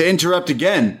to interrupt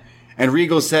again. And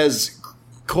Regal says,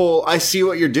 Cole, I see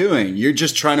what you're doing. You're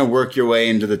just trying to work your way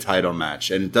into the title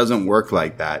match, and it doesn't work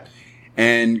like that.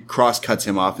 And Kross cuts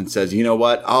him off and says, you know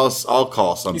what? I'll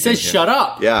call something. He says, shut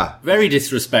up. Yeah. Very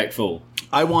disrespectful.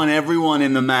 I want everyone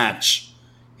in the match,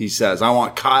 he says. I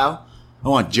want Kyle. I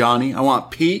want Johnny. I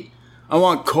want Pete. I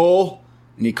want Cole.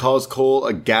 And he calls Cole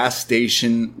a gas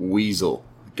station weasel.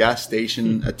 Gas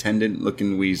station attendant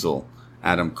looking weasel,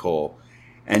 Adam Cole.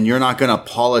 And you're not going to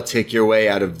politic your way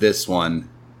out of this one.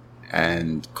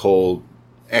 And Cole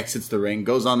exits the ring,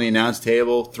 goes on the announce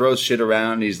table, throws shit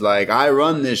around. He's like, I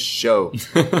run this show,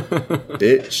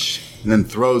 bitch. And then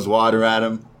throws water at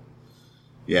him.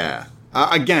 Yeah.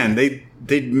 Again,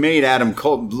 they made Adam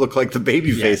Cole look like the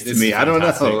babyface to me. I don't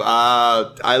know.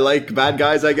 I like bad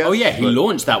guys, I guess. Oh, yeah. He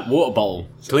launched that water bottle.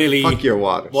 Clearly, fuck your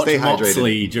water. Stay hydrated.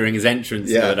 Moxley during his entrance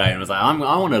the other day and was like, I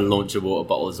want to launch a water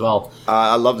bottle as well.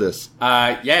 I love this.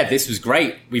 Yeah, this was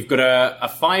great. We've got a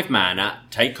 5-man at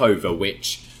TakeOver,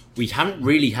 which we haven't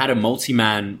really had a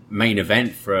multi-man main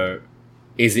event for,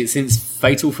 is it since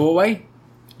Fatal 4-Way?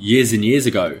 Years and years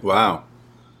ago. Wow.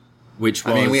 Which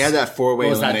was, I mean, we had that 4-way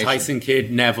was elimination. That Tyson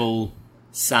Kidd, Neville,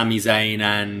 Sami Zayn,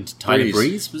 and Tyler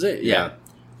Breeze, was it? Yeah.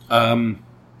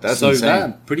 That's so insane.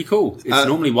 That, pretty cool. It's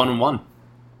normally 1-on-1.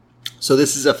 So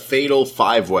this is a fatal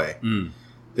 5-way.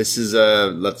 This is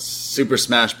let's Super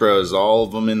Smash Bros. All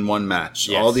of them in one match.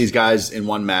 Yes. All these guys in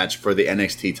one match for the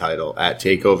NXT title at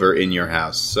TakeOver in your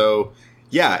house. So,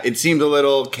 yeah, it seemed a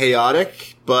little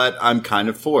chaotic, but I'm kind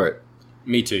of for it.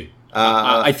 Me too.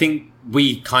 I think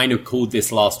we kind of called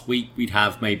this last week. We'd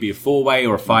have maybe a 4-way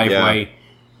or a 5-way. Yeah.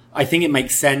 I think it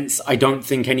makes sense. I don't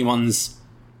think there's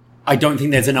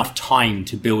enough time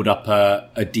to build up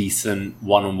a decent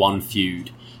 1-on-1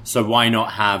 feud. So why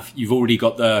not have, you've already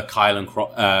got the Kyle and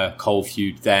Cole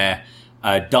feud there.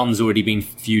 Dunn's already been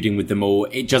feuding with them all.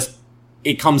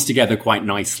 It comes together quite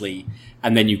nicely.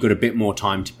 And then you've got a bit more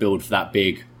time to build for that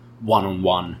big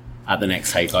 1-on-1 at the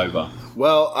next TakeOver.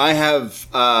 Well, I have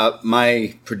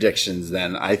my predictions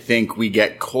then. I think we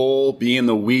get Cole being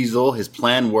the weasel. His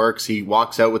plan works. He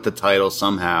walks out with the title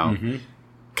somehow. Mm-hmm.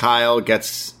 Kyle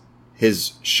gets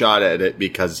his shot at it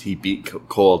because he beat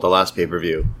Cole at the last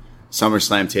pay-per-view.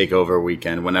 SummerSlam TakeOver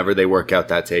weekend, whenever they work out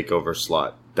that TakeOver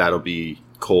slot, that'll be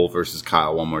Cole versus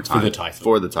Kyle one more time.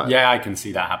 For the title. Yeah, I can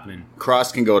see that happening.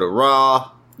 Kross can go to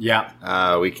Raw.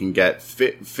 Yeah. We can get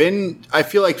Finn. I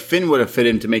feel like Finn would have fit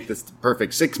in to make this the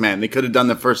perfect 6-man. They could have done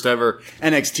the first ever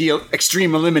NXT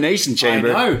Extreme Elimination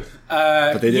Chamber. I know.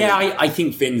 But they didn't. Yeah, I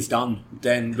think Finn's done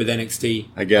then with NXT.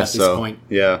 I guess at this so. Point.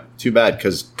 Yeah. Too bad,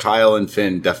 because Kyle and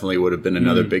Finn definitely would have been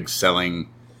another big selling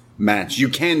match. You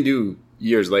can do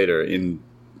years later in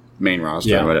main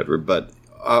roster or whatever. But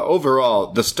overall,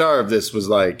 the star of this was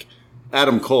like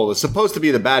Adam Cole. Is supposed to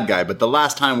be the bad guy, but the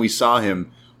last time we saw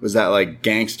him was that like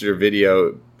gangster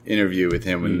video interview with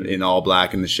him in all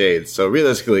black in the shades. So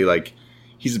realistically, like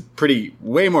he's a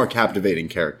way more captivating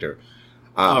character.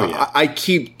 I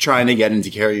keep trying to get into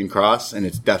Karrion Kross, and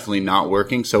it's definitely not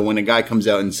working. So when a guy comes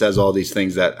out and says all these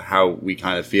things that how we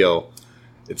kind of feel,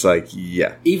 it's like,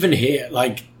 yeah. Even here,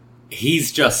 like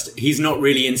he's not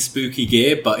really in spooky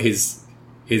gear, but his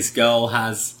girl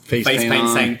has face paint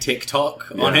saying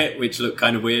TikTok on it, which looked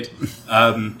kind of weird.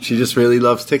 She just really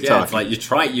loves TikTok. Yeah, it's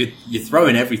like you're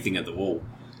throwing everything at the wall.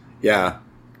 Yeah,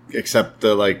 except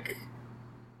the like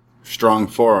strong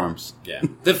forearms. Yeah,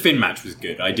 the Finn match was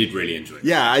good. I did really enjoy it.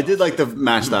 Yeah, I did like the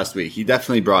match last week. He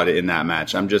definitely brought it in that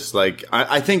match. I'm just like,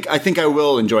 I think I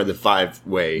will enjoy the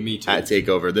 5-way at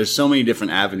TakeOver. There's so many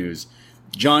different avenues.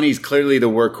 Johnny's clearly the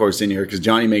workhorse in here because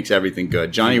Johnny makes everything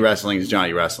good. Johnny Wrestling is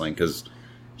Johnny Wrestling because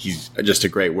he's just a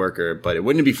great worker. But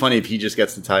wouldn't it be funny if he just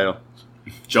gets the title?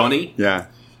 Johnny? Yeah.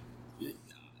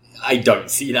 I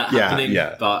don't see that happening.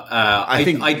 Yeah. But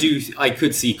I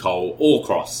could see Cole or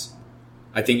Kross.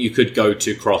 I think you could go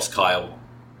to Kross Kyle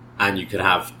and you could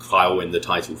have Kyle win the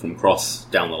title from Kross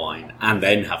down the line and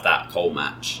then have that Cole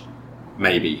match.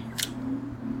 Maybe.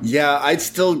 Yeah, I'd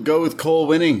still go with Cole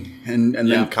winning and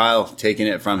then Kyle taking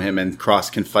it from him, and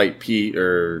Kross can fight Pete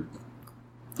or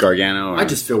Gargano. I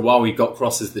just feel while we've got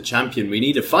Kross as the champion, we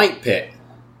need a fight pit.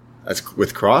 That's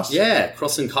with Kross? Yeah,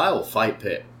 Kross and Kyle fight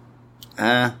pit.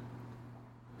 I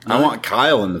want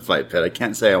Kyle in the fight pit. I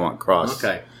can't say I want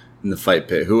Kross in the fight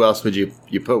pit. Who else would you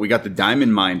put? We got the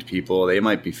Diamond Mind people. They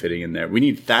might be fitting in there. We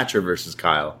need Thatcher versus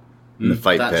Kyle in the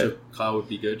fight pit. Kyle would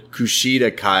be good.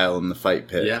 Kushida Kyle in the fight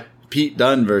pit. Yeah. Pete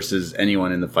Dunne versus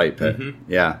anyone in the fight pit.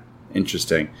 Mm-hmm. Yeah,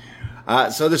 interesting.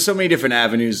 So there's so many different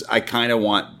avenues. I kind of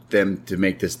want them to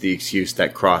make this the excuse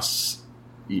that Kross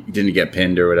didn't get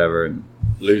pinned or whatever and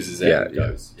loses it and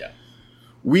goes. Yeah.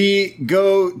 We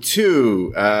go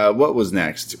to what was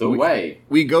next? The Way.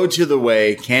 We go to The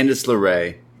Way. Candice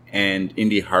LeRae and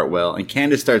Indy Hartwell, and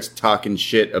Candice starts talking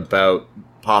shit about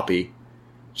Poppy.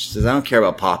 She says, "I don't care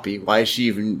about Poppy. Why is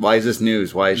this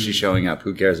news? Why is she showing up?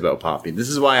 Who cares about Poppy?" This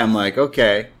is why I'm like,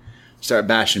 okay, start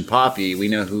bashing Poppy. We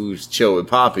know who's chill with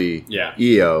Poppy. Yeah.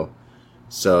 EO.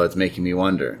 So it's making me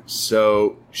wonder.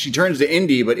 So she turns to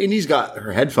Indy, but Indy's got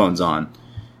her headphones on.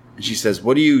 And she says,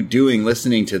 "What are you doing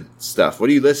listening to stuff? What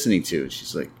are you listening to?"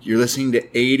 She's like, "You're listening to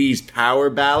 80s power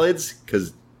ballads?"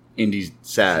 Because Indy's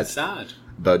sad. She's sad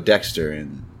about Dexter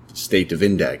and the state of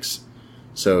Index.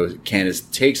 So Candice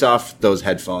takes off those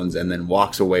headphones and then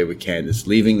walks away with Candice,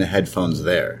 leaving the headphones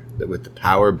there with the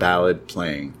power ballad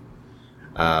playing.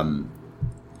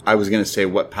 I was going to say,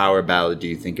 what power ballad do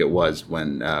you think it was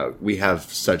when we have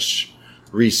such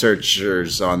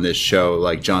researchers on this show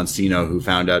like John Cena who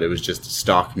found out it was just a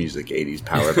stock music 80s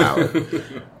power ballad.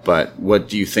 But what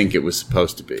do you think it was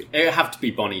supposed to be? It would have to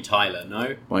be Bonnie Tyler,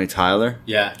 no? Bonnie Tyler?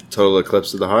 Yeah. Total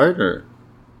Eclipse of the Heart or?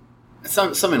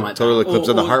 Something like Total that. Eclipse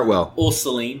of the Heartwell. Or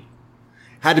Celine.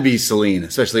 Had to be Celine,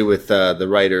 especially with the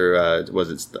writer,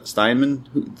 was it Steinman,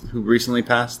 who recently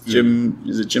passed?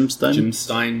 Is it Jim Steinman? Jim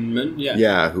Steinman, yeah.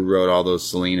 Yeah, who wrote all those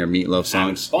Celine or Meatloaf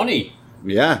songs. And Bonnie.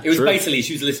 Yeah, it was basically,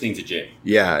 she was listening to Jim.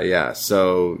 Yeah.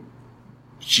 So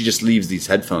she just leaves these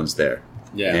headphones there.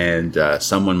 Yeah. And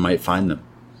someone might find them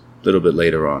a little bit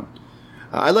later on.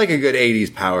 I like a good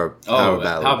 80s power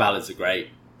ballad. Power ballads are great.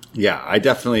 Yeah, I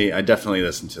definitely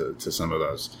listen to some of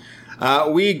those.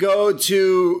 We go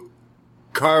to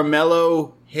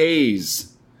Carmelo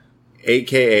Hayes,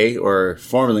 a.k.a. or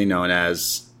formerly known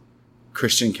as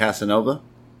Christian Casanova.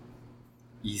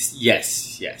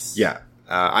 Yes. Yeah.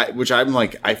 Which I'm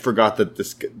like, I forgot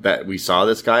that we saw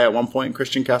this guy at one point,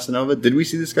 Christian Casanova. Did we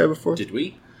see this guy before? Did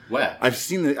we? Where?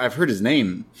 I've heard his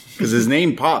name because his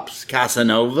name pops.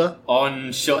 Casanova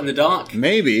on Shot in the Dark.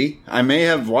 Maybe I may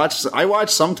have watched. I watch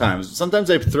sometimes. Sometimes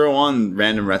I throw on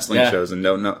random wrestling shows and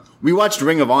don't know. We watched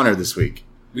Ring of Honor this week.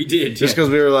 We did just because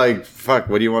we were like, "Fuck,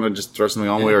 what do you want to just throw something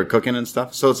on?" We were cooking and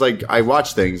stuff. So it's like I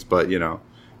watch things, but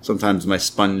sometimes my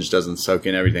sponge doesn't soak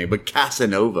in everything. But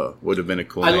Casanova would have been a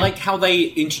cool name. I like how they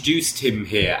introduced him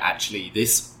here. Actually,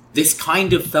 this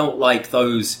kind of felt like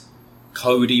those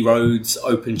Cody Rhodes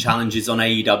Open challenges on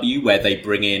AEW where they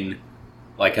bring in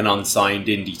like an unsigned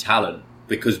indie talent,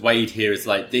 because Wade here is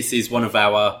like, this is one of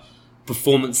our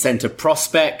Performance Center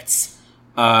prospects,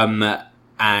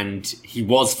 and he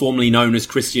was formerly known as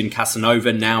Christian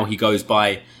Casanova. Now he goes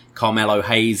by Carmelo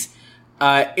Hayes.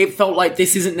 It felt like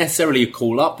this isn't necessarily a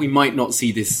call-up. We might not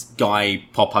see this guy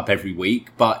pop up every week,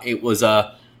 but it was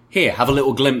here, have a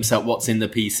little glimpse at what's in the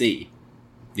PC.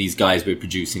 These guys we're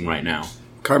producing right now.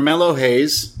 Carmelo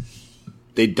Hayes,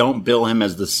 they don't bill him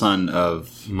as the son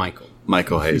of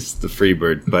Michael Hayes, the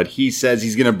Freebird, but he says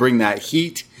he's going to bring that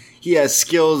heat. He has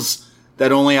skills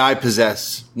that only I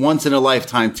possess,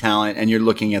 once-in-a-lifetime talent, and you're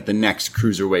looking at the next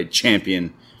Cruiserweight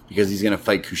champion because he's going to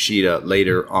fight Kushida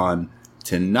later on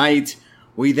tonight.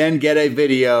 We then get a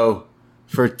video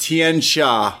for Tien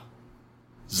Sha,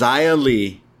 Xia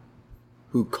Li,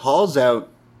 who calls out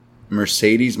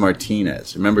Mercedes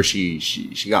Martinez. Remember, she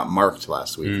got marked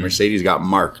last week. Mercedes got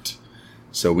marked.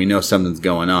 So we know something's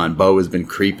going on. Bo has been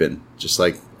creeping, just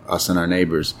like us and our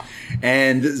neighbors.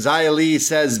 And Xia Li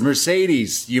says,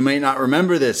 Mercedes, you may not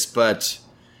remember this, but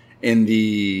in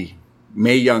the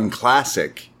Mae Young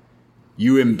Classic,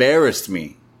 you embarrassed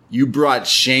me. You brought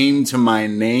shame to my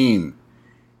name.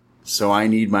 So I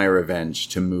need my revenge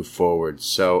to move forward.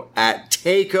 So at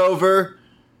TakeOver,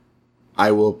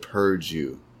 I will purge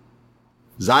you.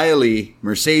 Xia Li,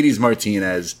 Mercedes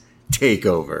Martinez,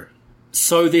 TakeOver.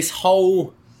 So this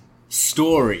whole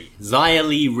story, Xia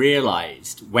Li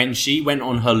realized when she went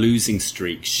on her losing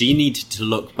streak, she needed to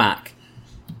look back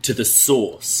to the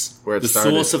source. Where it the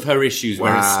started. Source of her issues,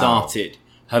 where it started.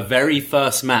 Her very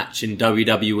first match in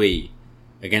WWE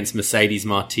against Mercedes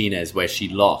Martinez, where she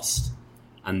lost.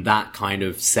 And that kind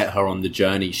of set her on the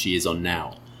journey she is on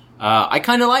now. I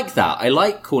kind of like that. I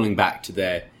like calling back to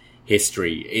their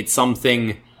history. It's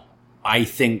something I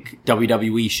think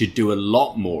WWE should do a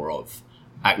lot more of,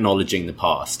 acknowledging the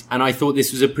past. And I thought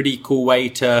this was a pretty cool way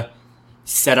to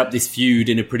set up this feud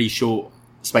in a pretty short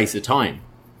space of time.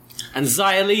 And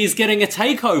Xia Li is getting a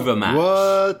takeover match.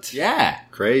 What? Yeah.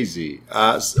 Crazy.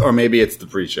 Or maybe it's the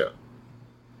pre-show.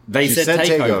 She said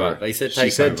takeover. They said takeover. She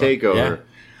said takeover. Yeah.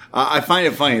 I find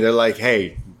it funny. They're like,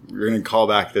 hey, we're going to call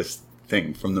back this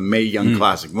thing from the Mae Young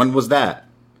Classic. When was that?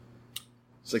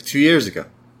 It's like 2 years ago.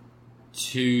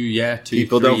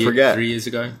 People don't forget. 3 years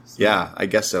ago. Yeah, I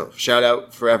guess so. Shout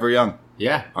out Forever Young.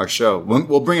 Yeah. Our show.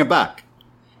 We'll bring it back.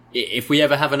 If we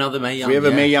ever have another Mae Young. If we have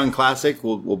a Mae Young Classic,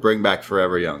 we'll bring back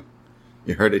Forever Young.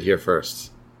 You heard it here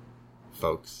first,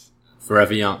 folks.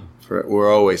 Forever Young.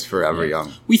 We're always forever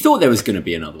young. We thought there was going to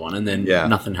be another one, and then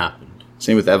nothing happened.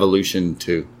 Same with Evolution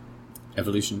 2.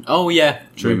 Evolution? Oh, yeah.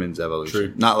 True. Women's Evolution.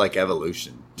 True. Not like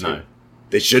Evolution 2. No.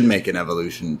 They should make an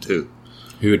Evolution 2.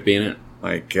 Who would be in it?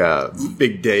 Like,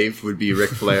 Big Dave would be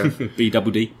Ric Flair.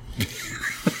 B-double-D.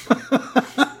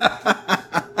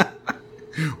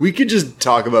 We could just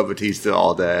talk about Batista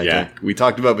all day. I think. We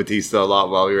talked about Batista a lot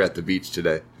while we were at the beach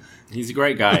today. He's a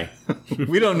great guy.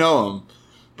 We don't know him,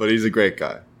 but he's a great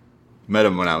guy. Met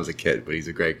him when I was a kid, but he's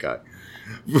a great guy.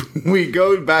 We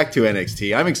go back to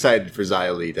NXT. I'm excited for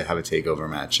Xia Li to have a takeover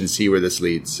match and see where this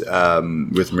leads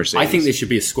with Mercedes. I think this should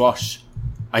be a squash.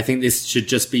 I think this should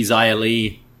just be Xia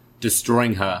Li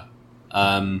destroying her.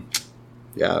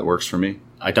 Yeah, it works for me.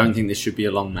 I don't think this should be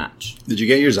a long match. Did you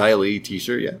get your Xia Li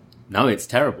t-shirt yet? No, it's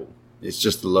terrible. It's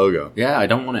just the logo. Yeah, I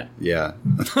don't want it. Yeah.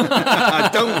 I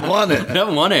don't want it. I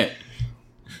don't want it.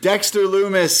 Dexter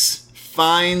Lumis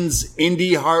finds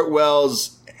Indy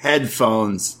Hartwell's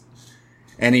headphones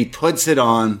and he puts it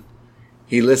on.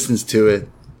 He listens to it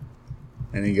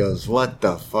and he goes, what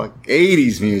the fuck?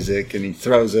 80s music, and he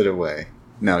throws it away.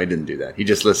 No, he didn't do that. He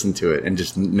just listened to it and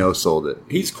just no-sold it.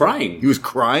 He's crying. He was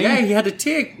crying? Yeah, he had a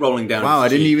tear rolling down Wow, his I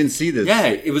didn't cheek. even see this. Yeah,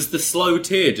 it was the slow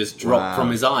tear just dropped from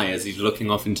his eye as he's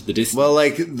looking off into the distance. Well,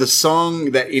 like, the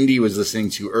song that Indy was listening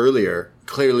to earlier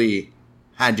clearly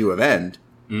had to have ended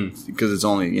because it's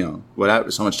only,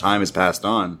 whatever, so much time has passed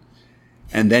on.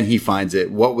 And then he finds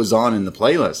it. What was on in the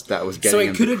playlist that was getting him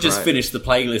So it could to have just cry? finished the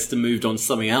playlist and moved on to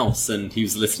something else, and he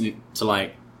was listening to,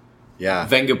 like, Yeah.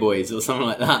 Venga Boys or something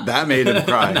like that. That made him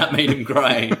cry. And that made him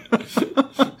cry.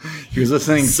 He was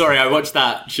listening. Sorry, I watched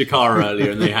that Shakara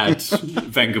earlier, and they had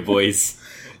Venga Boys.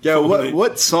 Yeah,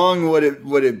 what song would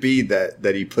it be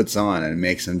that he puts on and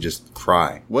makes him just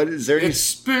cry? What is there?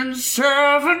 It's been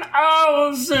 7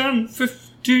 hours and 15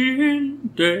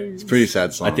 days. It's a pretty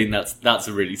sad song. I think that's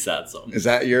a really sad song. Is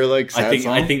that your sad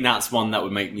song? I think that's one that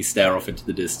would make me stare off into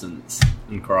the distance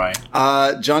and cry.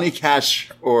 Johnny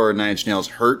Cash or Nine Inch Nails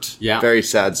 "Hurt." Yeah. Very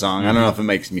sad song. I don't know if it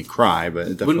makes me cry, but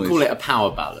it definitely. Wouldn't call it a power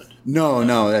ballad.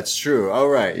 No, that's true. Oh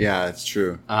right, yeah, that's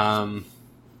true.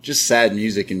 Just sad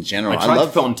music in general. I tried to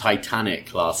put on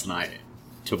Titanic last night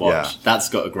to watch. Yeah. That's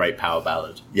got a great power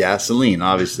ballad. Yeah, Celine,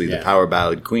 obviously the power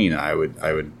ballad queen. I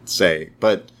would say,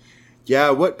 but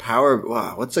yeah,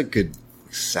 what's a good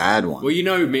sad one? Well, you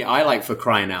know me, I like For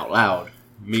Crying Out Loud.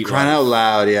 Crying Out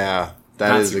Loud, yeah,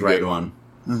 That's is a great good one.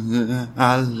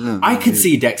 I could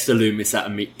see Dexter Lumis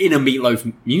in a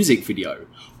Meatloaf music video.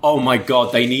 Oh my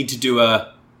god, they need to do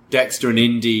a Dexter and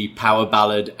Indy power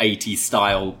ballad 80s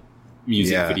style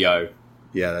music video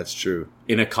Yeah, that's true.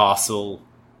 in a castle.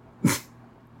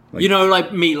 Like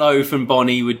Meatloaf and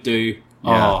Bonnie would do.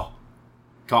 Yeah. Oh,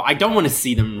 God, I don't want to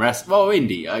see them rest. Well,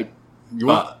 Indy,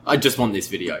 but I just want this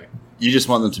video. You just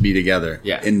want them to be together.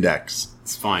 Yeah. Index.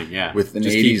 It's fine, yeah. With an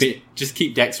just 80s just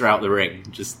keep Dexter out the ring.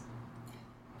 Just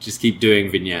keep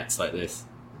doing vignettes like this.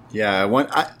 Yeah,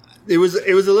 it was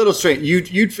a little strange.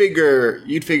 You'd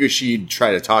figure she'd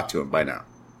try to talk to him by now,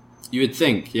 You would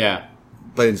think, yeah.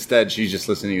 but instead she's just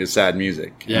listening to sad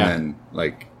music. Yeah. And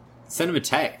then Send him a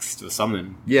text or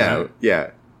something. yeah.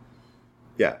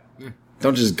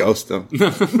 Don't just ghost them.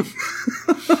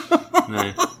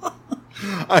 No.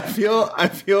 I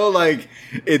feel like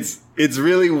it's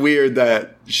really weird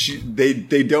that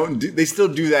they still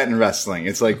do that in wrestling.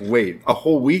 It's like, wait, a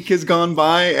whole week has gone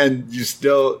by and you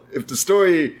still, if the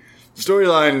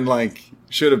storyline like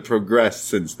should have progressed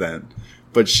since then,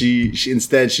 but she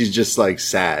instead she's just like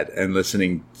sad and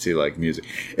listening to like music.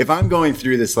 If I'm going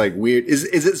through this like weird, is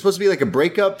it supposed to be like a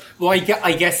breakup? Well, I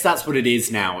guess that's what it is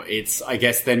now. I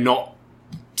guess they're not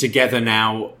together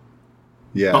now.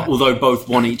 Yeah. But although both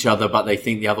want each other, but they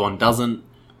think the other one doesn't.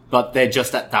 But they're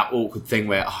just at that awkward thing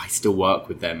where I still work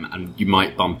with them, and you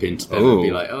might bump into them and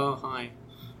be like, "Oh, hi."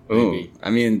 Maybe. Ooh, I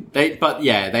mean,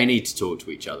 they need to talk to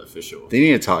each other for sure. they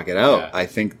need to talk it out. Yeah. I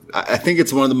think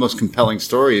it's one of the most compelling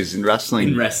stories in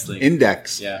wrestling.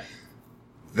 Index. Yeah.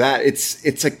 That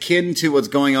it's akin to what's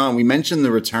going on. We mentioned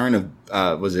the return of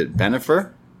was it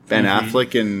Benifer? Ben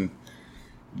Affleck, and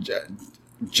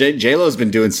J-Lo's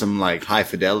been doing some like high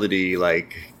fidelity,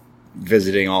 like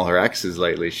visiting all her exes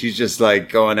lately. She's just like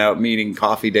going out meeting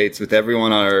coffee dates with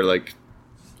everyone on her, like,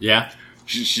 Yeah.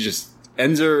 she just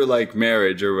ends her like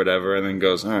marriage or whatever, and then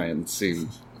goes, all right, let's see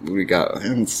what we got.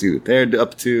 Let's see what they're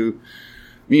up to.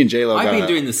 Me and J-Lo I've been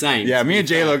doing the same. Yeah, me and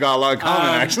J-Lo got a lot in common,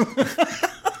 actually.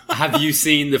 Have you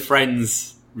seen the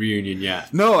Friends reunion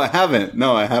yet? No, I haven't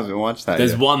watched that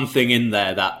There's yet. one thing in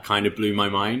there that kind of blew my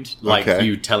mind. Like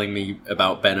you telling me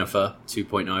about Benifer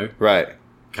 2.0. Right.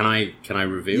 Can I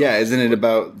reveal? Yeah, isn't it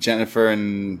about Jennifer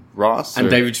and Ross? And or?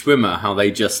 David Schwimmer, how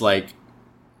they just like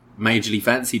majorly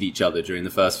fancied each other during the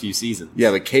first few seasons.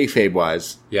 Yeah, but kayfabe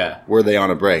wise, Yeah. were they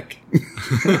on a break?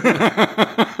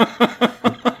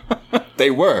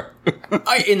 They were.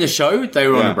 In the show, they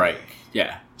were on Yeah. a break.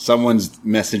 Yeah. Someone's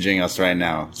messaging us right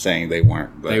now saying they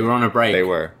weren't. But They were on a break. They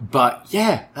were. But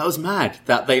yeah, that was mad.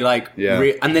 That they like... Yeah.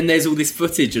 and then there's all this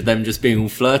footage of them just being all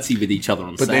flirty with each other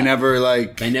on set. But they never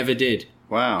like... They never did.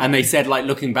 Wow. And they said, like,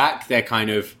 looking back, they're kind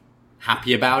of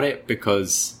happy about it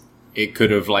because it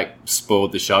could have, like,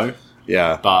 spoiled the show.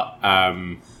 Yeah. But,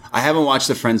 I haven't watched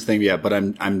the Friends thing yet, but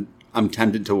I'm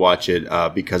tempted to watch it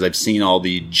because I've seen all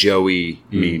the Joey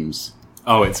memes.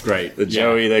 oh, it's great. The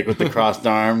Joey, like, with the crossed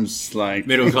arms, like...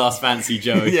 Middle class fancy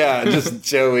Joey. Yeah, just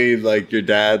Joey, like, your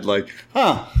dad, like,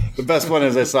 huh. The best one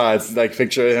is I saw, it's like,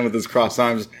 picture of him with his crossed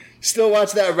arms. Still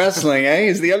watch that wrestling, eh?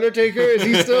 Is The Undertaker, is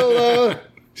he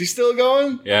still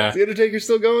going? Yeah. Is The Undertaker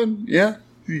still going? Yeah.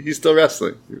 He's still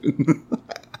wrestling.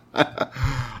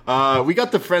 We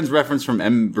got the Friends reference from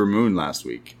Ember Moon last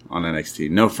week on NXT.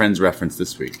 No Friends reference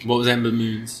this week. What was Ember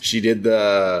Moon's? She did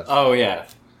the... Oh, yeah.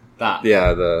 That.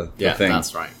 Yeah, the Yeah, thing.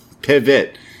 that's right.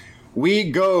 Pivot.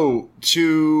 We go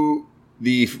to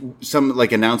some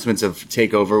like announcements of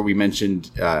Takeover. We mentioned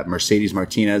Mercedes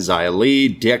Martinez, Xia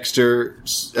Li,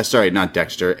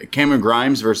 Cameron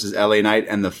Grimes versus LA Knight,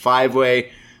 and the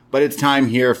 5-way. But it's time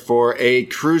here for a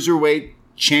Cruiserweight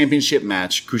Championship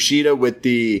match. Kushida with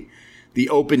the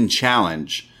Open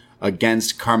Challenge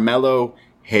against Carmelo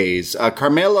Hayes.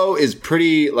 Carmelo is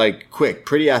pretty like quick,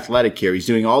 pretty athletic here. He's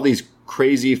doing all these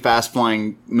crazy fast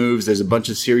flying moves. There's a bunch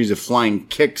of series of flying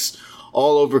kicks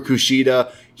all over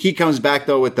Kushida. He comes back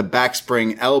though with the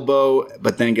backspring elbow,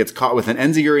 but then gets caught with an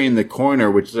enziguri in the corner,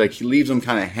 which like he leaves him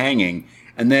kind of hanging.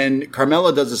 And then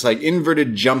Carmelo does this like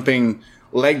inverted jumping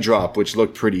leg drop, which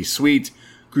looked pretty sweet.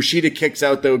 Kushida kicks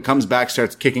out though, comes back,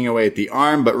 starts kicking away at the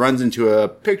arm, but runs into a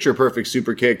picture perfect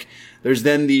super kick. There's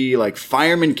then the like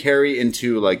fireman carry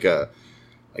into like a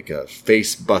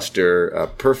face buster.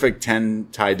 Perfect 10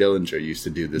 Ty Dillinger used to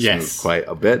do this move quite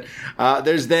a bit.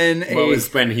 There's then Well, it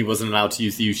was when he wasn't allowed to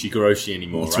use the Ushigoroshi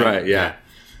anymore, That's right,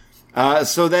 yeah.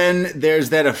 So then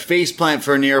there's a face plant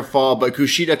for a near fall, but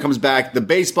Kushida comes back, the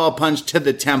baseball punch to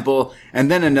the temple, and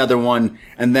then another one,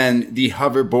 and then the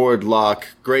hoverboard lock.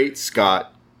 Great Scott.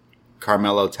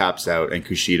 Carmelo taps out, and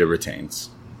Kushida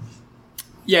retains.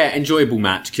 Yeah, enjoyable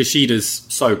match. Kushida's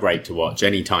so great to watch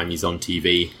anytime he's on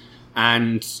TV.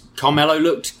 And Carmelo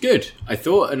looked good. I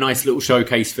thought a nice little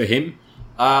showcase for him.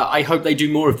 I hope they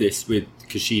do more of this with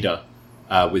Kushida,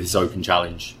 with his Open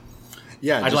Challenge.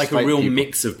 Yeah, I'd like a real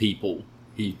mix of people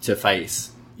to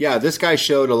face. Yeah, this guy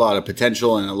showed a lot of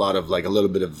potential and a lot of like a little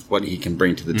bit of what he can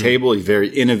bring to the table. He's very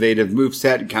innovative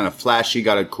moveset, kind of flashy,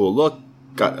 got a cool look,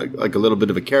 got like a little bit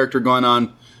of a character going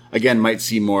on. Again, might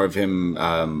see more of him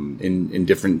in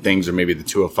different things, or maybe the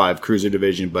 205 Cruiser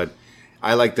division, but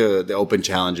I like the Open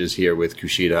Challenges here with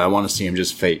Kushida. I want to see him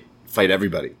just fight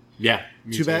everybody. Yeah.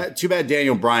 Too bad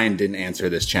Daniel Bryan didn't answer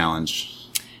this challenge.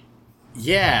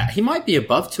 Yeah, he might be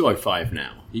above 205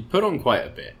 now. He put on quite a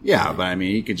bit. Yeah, but I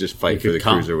mean, he could just fight for the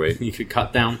Cruiserweight. He could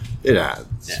cut down.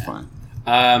 It's fine.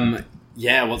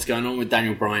 Yeah, what's going on with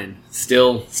Daniel Bryan?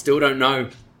 Still don't know.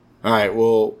 All right,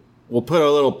 we'll put a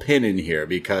little pin in here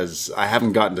because I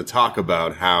haven't gotten to talk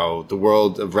about how the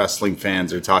world of wrestling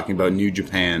fans are talking about New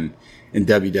Japan and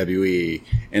WWE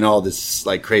and all this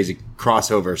like crazy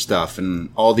crossover stuff, and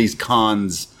all these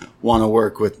cons want to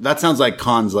work with. That sounds like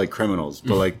cons like criminals,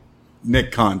 but like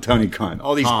Nick Khan, Tony Khan,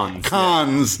 all these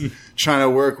cons trying to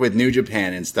work with New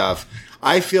Japan and stuff.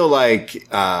 I feel like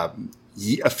a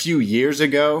few years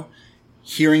ago,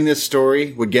 hearing this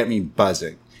story would get me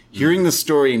buzzing. Hearing the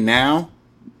story now,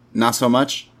 not so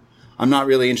much. I'm not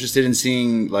really interested in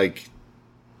seeing like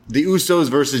the Usos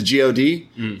versus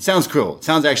God sounds cool.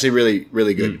 Sounds actually really,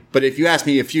 really good. But if you asked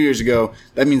me a few years ago,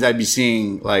 that means I'd be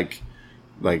seeing like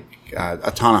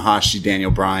a Tanahashi,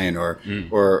 Daniel Bryan, or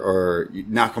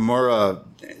Nakamura.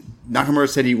 Nakamura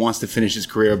said he wants to finish his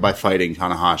career by fighting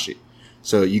Tanahashi.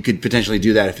 So you could potentially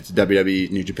do that if it's a WWE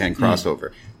New Japan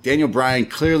crossover. Daniel Bryan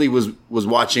clearly was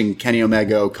watching Kenny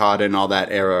Omega, Okada, and all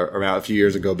that era around a few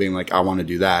years ago, being like, I want to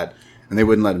do that. And they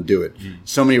wouldn't let him do it.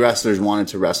 So many wrestlers wanted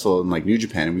to wrestle in like New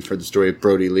Japan, and we've heard the story of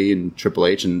Brody Lee and Triple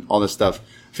H and all this stuff.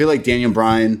 I feel like Daniel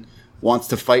Bryan wants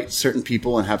to fight certain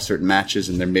people and have certain matches,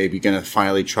 and they're maybe going to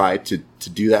finally try to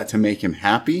do that to make him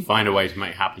happy. Find a way to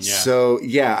make it happen, yeah. So,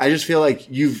 yeah, I just feel like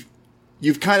you've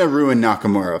kind of ruined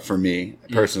Nakamura for me,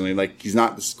 personally. Like, he's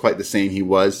not quite the same he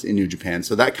was in New Japan.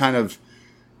 So that kind of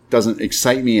doesn't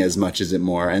excite me as much as it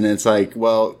more. And it's like,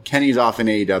 well, Kenny's off in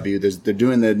AEW. They're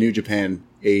doing the New Japan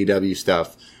AEW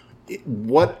stuff.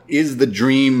 What is the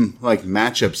dream, like,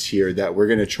 matchups here that we're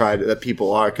going to try that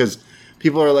people are? Because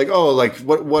people are like, oh, like,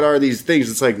 what are these things?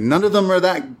 It's like, none of them are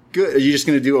that good. Are you just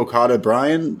going to do Okada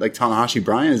Bryan, like Tanahashi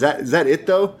Bryan? Is that it,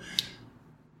 though?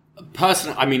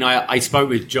 Personally, I mean, I spoke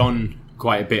with John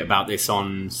quite a bit about this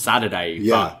on Saturday.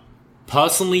 Yeah. But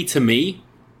personally, to me,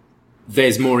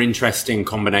 there's more interesting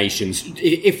combinations.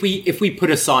 If we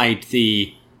put aside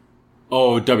the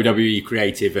WWE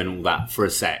creative and all that for a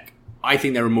sec, I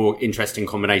think there are more interesting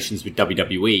combinations with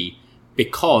WWE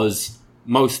because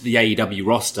most of the AEW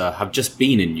roster have just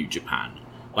been in New Japan.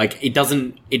 Like, it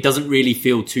doesn't really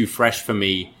feel too fresh for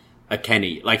me. A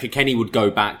Kenny would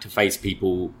go back to face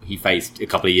people he faced a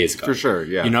couple of years ago. For sure,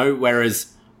 yeah. You know,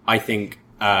 whereas I think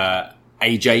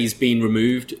AJ's been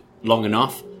removed long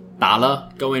enough.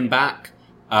 Balor going back.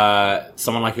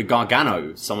 Someone like a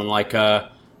Gargano. Someone like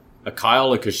a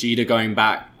Kyle or Kushida going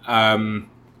back. Roman.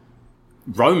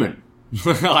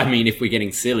 I mean, if we're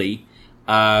getting silly.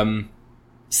 Cena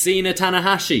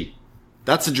Tanahashi.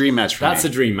 That's a dream match for me. That's a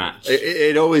dream match.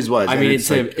 It always was. I mean, it's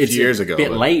like a few years ago.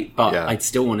 Bit late, but yeah. I'd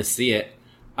still want to see it.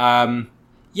 I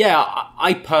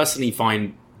personally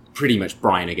find pretty much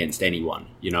Bryan against anyone,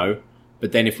 you know?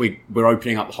 But then if we're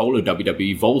opening up the whole of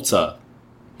WWE, Volta,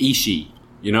 Ishii,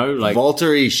 you know? Like Volta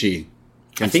Ishii.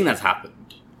 I think that's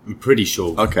happened. I'm pretty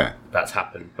sure that's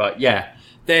happened. But yeah,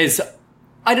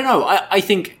 I don't know. I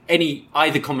think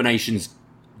either combination's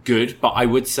good, but I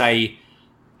would say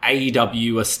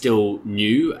AEW are still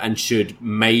new and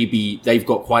they've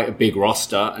got quite a big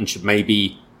roster and should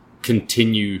maybe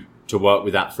continue to work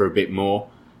with that for a bit more.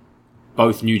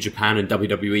 Both New Japan and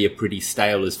WWE are pretty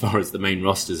stale as far as the main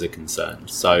rosters are concerned.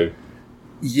 So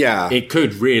yeah, it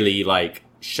could really like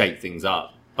shake things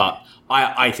up. But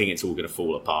I think it's all going to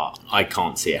fall apart. I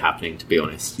can't see it happening, to be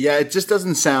honest. Yeah, it just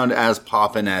doesn't sound as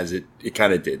poppin' as it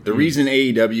kind of did. The reason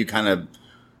AEW kind of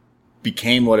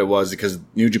became what it was because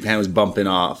New Japan was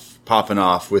popping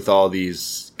off with all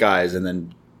these guys, and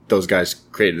then those guys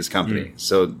created this company.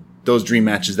 So those dream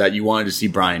matches that you wanted to see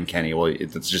Bryan Kenny, well,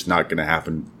 it's just not going to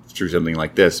happen through something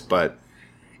like this. But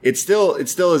it still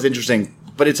is interesting.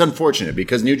 But it's unfortunate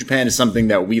because New Japan is something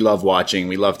that we love watching,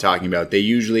 we love talking about. They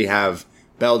usually have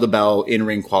bell to bell, in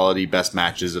ring quality, best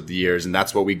matches of the years, and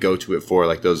that's what we go to it for,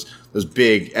 like those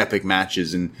big epic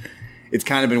matches. And it's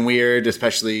kind of been weird,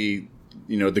 especially,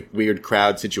 you know, the weird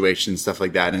crowd situation, stuff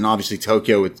like that. And obviously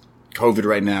Tokyo with COVID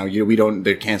right now, you know,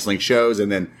 they're canceling shows,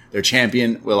 and then their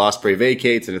champion, Will Ospreay,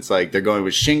 vacates, and it's like they're going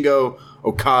with Shingo,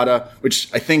 Okada,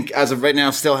 which I think as of right now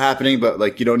is still happening, but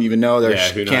like you don't even know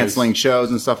they're canceling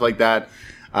shows and stuff like that.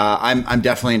 I'm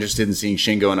definitely interested in seeing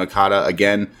Shingo and Okada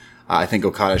again. I think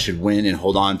Okada should win and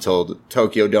hold on till the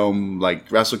Tokyo Dome, like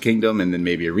Wrestle Kingdom, and then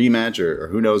maybe a rematch or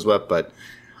who knows what. But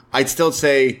I'd still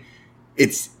say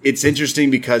it's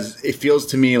interesting because it feels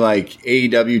to me like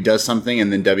AEW does something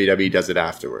and then WWE does it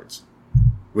afterwards,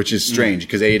 which is strange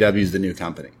because AEW is the new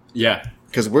company. Yeah.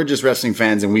 Because we're just wrestling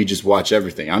fans and we just watch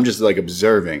everything. I'm just like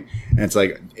observing. And it's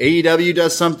like AEW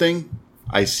does something,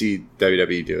 I see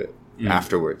WWE do it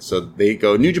afterwards. So they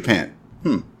go, New Japan.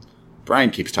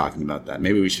 Brian keeps talking about that.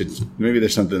 Maybe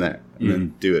there's something there and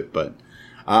then do it. But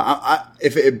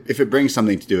if it brings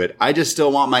something to do it, I just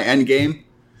still want my end game,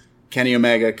 Kenny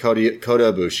Omega, Kota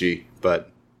Ibushi.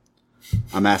 But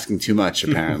I'm asking too much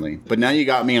apparently. But now you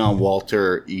got me on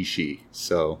Walter Ishii.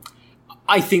 So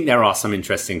I think there are some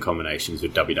interesting combinations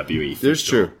with WWE. There's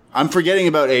true. I'm forgetting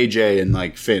about AJ and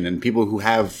like Finn and people who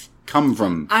have come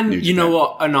from and New you Japan. know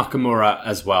what, a Nakamura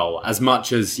as well. As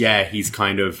much as he's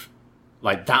kind of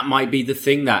like that might be the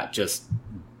thing that just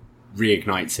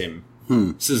reignites him.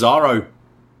 Cesaro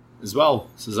as well.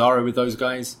 Cesaro with those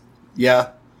guys. Yeah.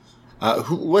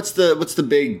 What's the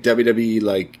big WWE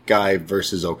like guy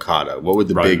versus Okada? What would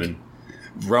the Roman.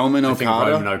 Roman I Okada?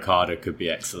 think Roman Okada could be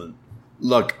excellent.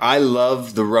 Look, I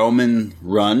love the Roman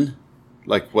run,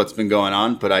 like what's been going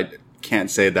on, but I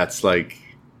can't say that's like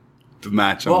the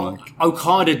match. Well,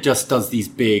 Okada just does these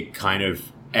big kind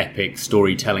of epic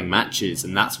storytelling matches,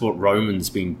 and that's what Roman's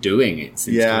been doing. It's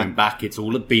coming back. It's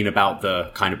all been about the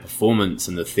kind of performance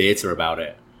and the theater about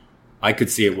it. I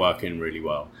could see it working really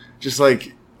well. Just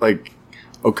like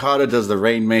Okada does the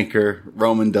Rainmaker,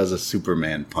 Roman does a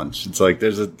Superman punch. It's like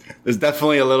there's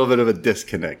definitely a little bit of a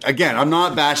disconnect. Again, I'm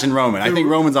not bashing Roman. I think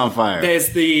Roman's on fire. There's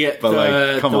the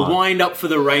wind up for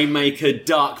the Rainmaker,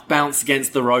 duck, bounce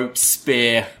against the rope,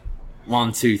 spear.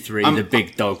 1, 2, 3, the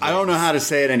big dog. I don't know how to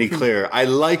say it any clearer. I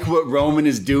like what Roman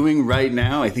is doing right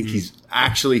now. I think he's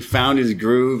actually found his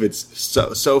groove. It's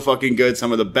so fucking good.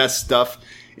 Some of the best stuff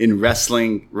in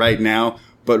wrestling right now.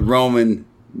 But Roman,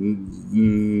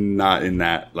 not in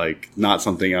that. Like, not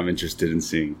something I'm interested in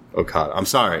seeing. Okada. I'm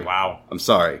sorry. Wow. I'm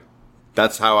sorry.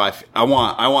 That's how I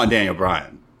want Daniel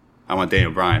Bryan. I want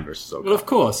Daniel Bryan versus Okada. Well, of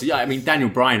course. Yeah, I mean, Daniel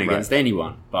Bryan against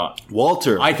anyone. But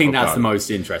Walter. I think Okada. that's the most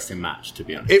interesting match, to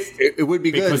be honest. It would be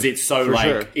good. Because it's so,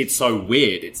 sure. It's so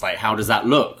weird. It's like, how does that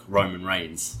look? Roman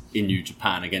Reigns in New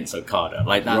Japan against Okada.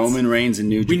 Like, that's... Roman Reigns in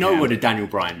New Japan. We know what a Daniel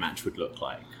Bryan match would look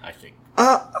like, I think.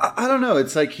 I don't know.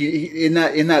 It's like in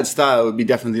that style, it would be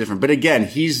definitely different. But again,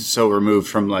 he's so removed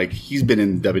from like he's been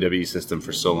in the WWE system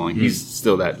for so long. He's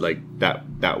still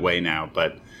that way now.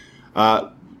 But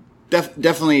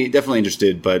definitely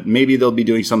interested. But maybe they'll be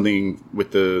doing something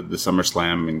with the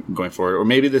SummerSlam and going forward, or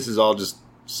maybe this is all just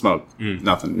smoke,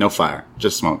 nothing, no fire,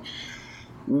 just smoke.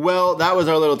 Well, that was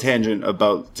our little tangent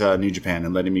about New Japan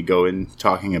and letting me go in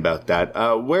talking about that.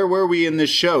 Where were we in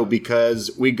this show? Because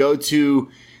we go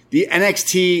to the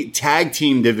NXT Tag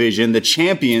Team Division. The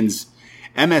champions,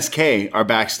 MSK, are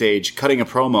backstage cutting a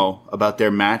promo about their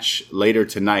match later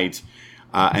tonight.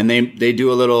 And they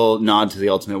do a little nod to the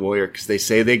Ultimate Warrior because they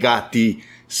say they got the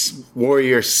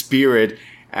warrior spirit.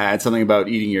 It's something about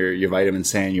eating your vitamins,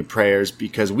 saying your prayers,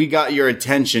 because we got your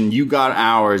attention. You got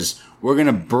ours. We're going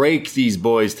to break these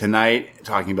boys tonight,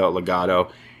 talking about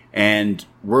Legado. And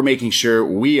we're making sure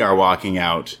we are walking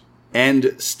out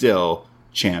and still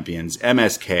champions.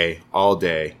 MSK all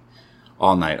day,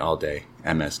 all night, all day.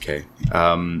 MSK.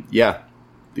 Yeah,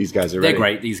 these guys are ready. They're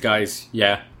great, these guys.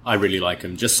 Yeah, I really like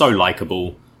them. Just so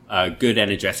likable. Good,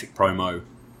 energetic promo.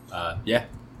 Yeah,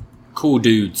 cool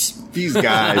dudes. These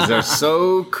guys are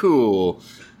so cool.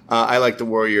 I like the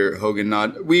Warrior Hogan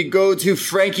nod. We go to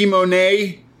Frankie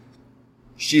Monet.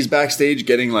 She's backstage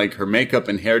getting like her makeup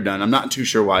and hair done. I'm not too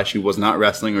sure why she was not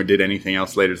wrestling or did anything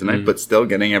else later tonight, but still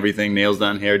getting everything, nails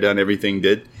done, hair done, everything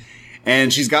did.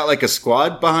 And she's got like a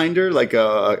squad behind her, like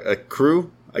a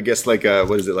crew. I guess like a,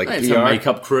 what is it, like it's PR? A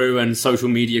makeup crew and social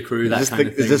media crew, that kind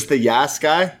of thing. Is this the Yas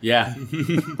guy? Yeah.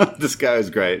 This guy is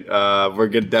great. We're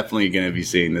definitely going to be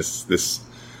seeing this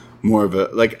more of a,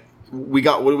 like,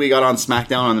 what do we got on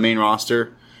SmackDown on the main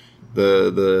roster?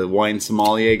 The wine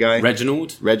sommelier guy?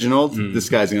 Reginald. This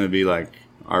guy's going to be like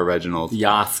our Reginald.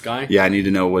 Yas guy. Yeah, I need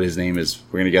to know what his name is.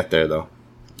 We're going to get there, though.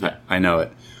 Yeah. I know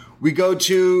it. We go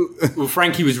to... Well,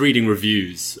 Frankie was reading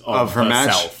reviews of her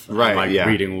herself. Match? Right, like,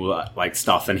 reading all that like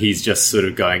stuff, and he's just sort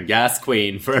of going, "Yes,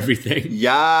 queen," for everything.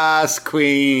 Yes,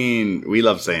 queen. We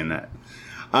love saying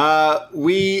that.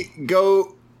 We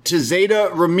go to Zeta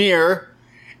Ramir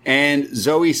and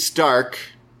Zoe Stark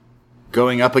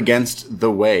going up against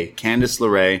The Way, Candice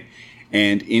LeRae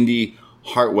and Indy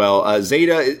Hartwell.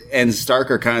 Zeta and Stark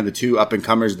are kind of the two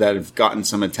up-and-comers that have gotten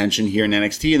some attention here in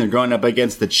NXT, and they're going up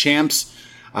against the champs.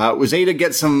 Zeta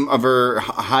gets some of her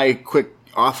high, quick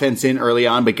offense in early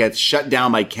on, but gets shut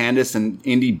down by Candice and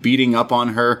Indy beating up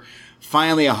on her.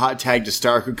 Finally, a hot tag to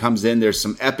Stark, who comes in. There's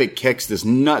some epic kicks, this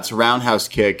nuts roundhouse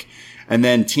kick, and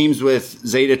then teams with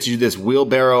Zeta to do this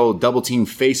wheelbarrow double team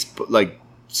face, like,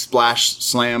 splash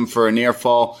slam for a near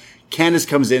fall. Candice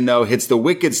comes in, though, hits the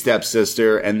Wicked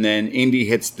Stepsister, and then Indy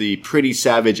hits the Pretty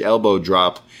Savage elbow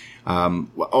drop.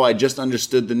 I just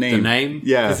understood the name. The name?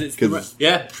 Yeah.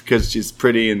 Because she's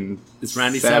pretty and it's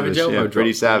Randy Savage elbow drop.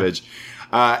 Pretty Savage.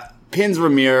 Pins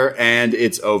Ramir, and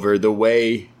it's over. The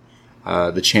Way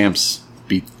the champs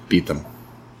beat them.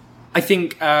 I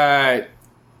think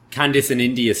Candice and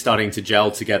Indy are starting to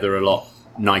gel together a lot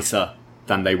nicer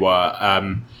than they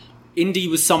were. Indy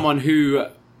was someone who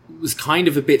was kind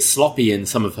of a bit sloppy in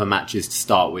some of her matches to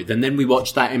start with. And then we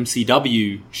watched that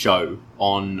MCW show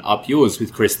on Up Yours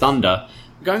with Chris Thunder,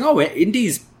 going, oh,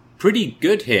 Indy's pretty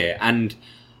good here. And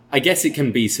I guess it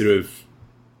can be sort of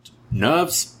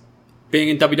nerves being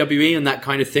in WWE and that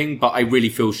kind of thing, but I really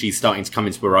feel she's starting to come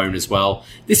into her own as well.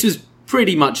 This was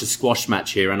pretty much a squash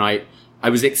match here, and I I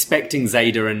was expecting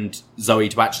Zayda and Zoe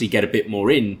to actually get a bit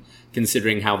more in,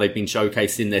 considering how they've been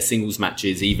showcased in their singles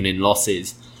matches, even in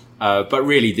losses. But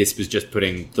really, this was just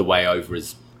putting the Way over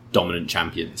as dominant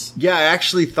champions. Yeah, I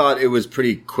actually thought it was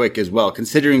pretty quick as well,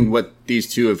 considering what these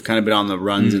two have kind of been on the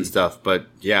runs and stuff. But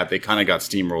yeah, they kind of got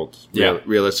steamrolled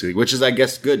realistically, which is, I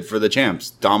guess, good for the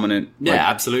champs. Dominant. Yeah,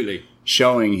 absolutely.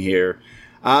 Showing here.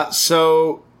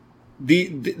 So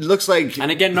it looks like...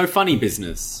 And again, no funny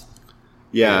business.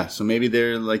 Yeah, so maybe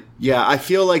they're like... Yeah, I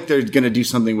feel like they're going to do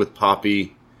something with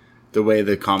Poppy, the way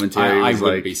the commentary I was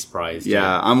wouldn't be surprised.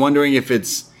 Yeah, I'm wondering if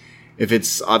it's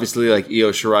obviously like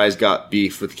Io Shirai's got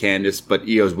beef with Candice, but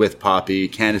Io's with Poppy.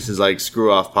 Candice is like,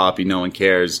 screw off Poppy, no one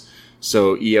cares.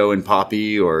 So Io and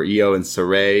Poppy, or Io and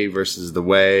Saray versus The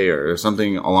Way, or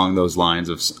something along those lines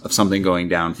of something going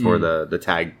down for the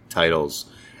tag titles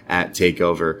at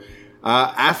TakeOver.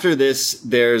 After this,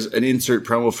 there's an insert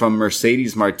promo from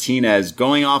Mercedes Martinez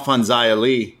going off on Xia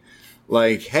Li.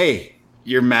 Like, hey,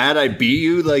 you're mad I beat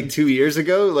you like 2 years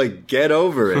ago? Like, get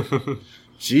over it.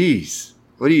 Jeez,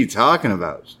 what are you talking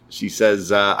about? She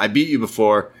says, I beat you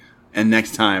before, and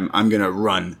next time I'm going to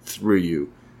run through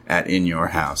you In Your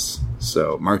House.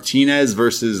 So, Martinez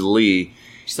versus Lee.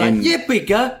 She's like, you're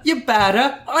bigger, you're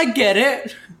badder, I get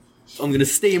it. I'm going to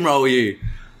steamroll you.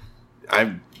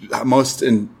 Most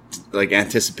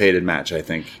anticipated match, I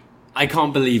think. I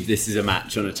can't believe this is a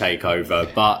match on a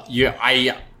takeover, but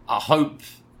I hope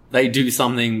they do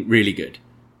something really good.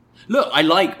 Look, I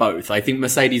like both. I think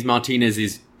Mercedes Martinez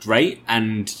is great,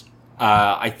 and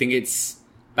I think it's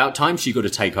about time she got a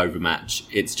takeover match.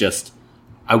 It's just,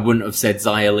 I wouldn't have said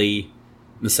Xia Li.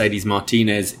 Mercedes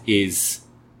Martinez is,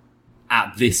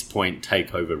 at this point,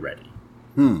 takeover ready.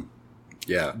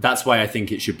 Yeah. That's why I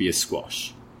think it should be a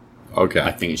squash. Okay.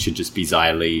 I think it should just be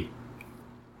Xia Li.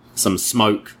 Some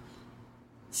smoke,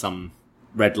 some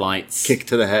red lights. Kick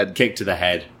to the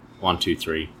head. 1, 2,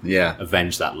 3. Yeah.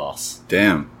 Avenge that loss.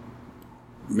 Damn.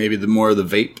 Maybe more of the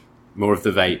vape. More of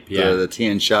the vape, yeah. The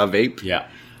Tian Sha vape. Yeah,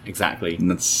 exactly. And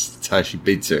that's how she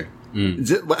beats her.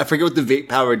 I forget what the vape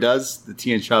power does, the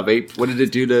Tian Sha vape. What did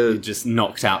it do to... It just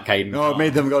knocked out Caden. Oh, it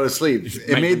made them go to sleep.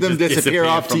 It made them disappear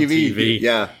off TV.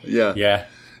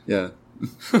 Yeah.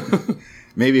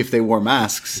 Maybe if they wore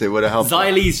masks, it would have helped.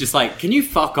 Xia Li's just like, can you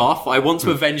fuck off? I want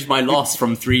to avenge my loss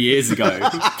from 3 years ago.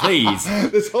 Please.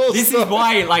 This is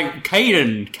why, like,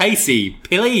 Casey,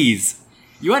 please.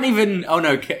 You weren't even... Oh,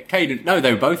 no, Caden... No,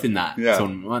 they were both in that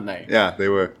tournament, weren't they? Yeah, they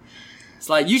were. It's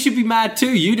like, you should be mad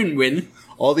too. You didn't win.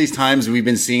 All these times we've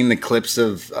been seeing the clips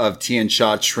of Tian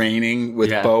Sha training with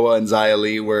Boa and Xia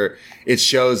Li, where it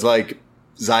shows, like,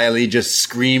 Xia Li just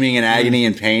screaming in agony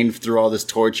and pain through all this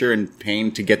torture and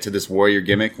pain to get to this warrior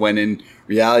gimmick, when in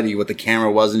reality what the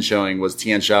camera wasn't showing was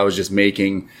Tian Sha was just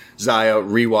making Xia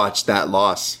rewatch that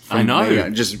loss. I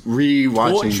know. Just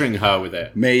rewatching. Torturing her with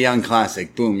it. Mae Young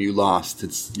Classic. Boom, you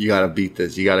lost. You gotta beat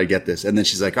this. You gotta get this. And then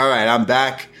she's like, all right, I'm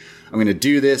back. I'm gonna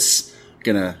do this.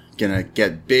 Gonna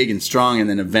get big and strong and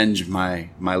then avenge my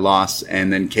loss.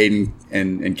 And then Caden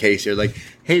and Casey are like,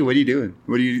 hey, what are you doing?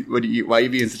 Why are you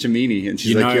being such a meanie? And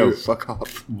she's like, yo, fuck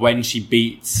off. When she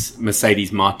beats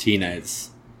Mercedes Martinez,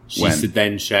 she should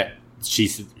then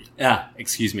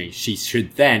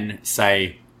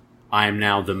say, I am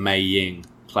now the Mei Ying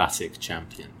Classic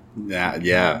champion.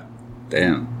 Yeah.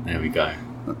 Damn. There we go.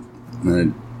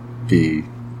 That'd be,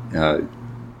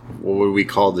 what would we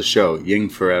call the show? Ying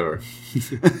Forever.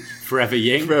 Forever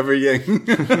Ying? Forever Ying.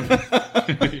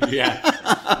 Yeah.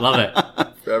 Love it.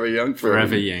 Forever Young.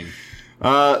 Forever Ying.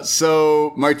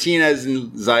 So Martinez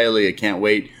and Xia Li, I can't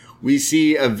wait. We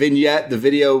see a vignette, the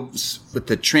video with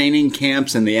the training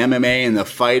camps and the MMA and the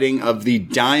fighting of the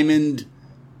Diamond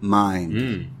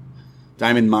Mine.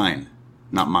 Diamond Mine.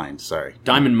 Not Mine, sorry.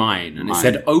 Diamond Mine. And it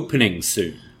said opening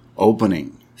soon.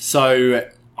 Opening. So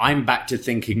I'm back to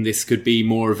thinking this could be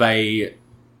more of a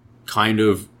kind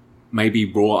of maybe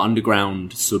Raw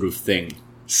Underground sort of thing.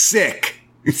 Sick.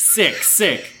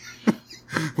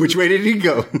 Which way did he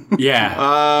go? Yeah.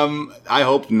 I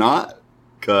hope not,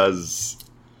 because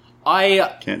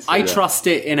I trust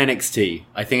it in NXT.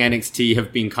 I think NXT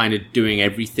have been kind of doing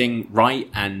everything right,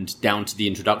 and down to the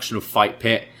introduction of Fight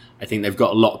Pit. I think they've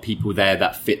got a lot of people there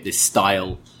that fit this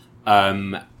style.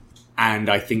 And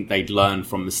I think they'd learn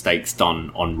from mistakes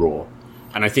done on Raw.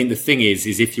 And I think the thing is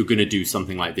if you're going to do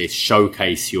something like this,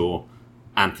 showcase your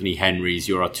Anthony Henrys,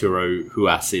 your Arturo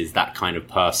Huases, that kind of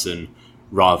person,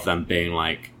 rather than being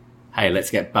like, hey,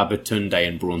 let's get Babatunde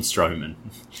and Braun Strowman.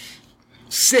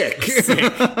 Sick.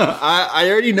 I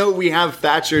already know we have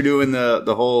Thatcher doing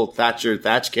the whole Thatch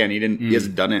can. He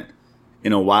hasn't done it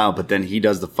in a while, but then he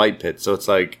does the Fight Pit. So it's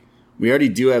like, We already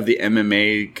do have the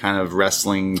MMA kind of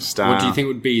wrestling style. What do you think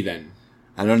would be then?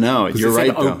 I don't know. You're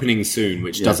right, though. Opening soon,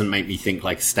 which doesn't make me think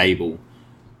like stable.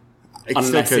 It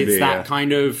Unless still could it's be, that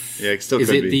kind of... Yeah, it still is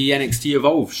could it be. the NXT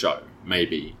Evolve show,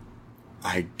 maybe?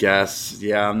 I guess.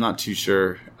 Yeah, I'm not too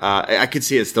sure. I could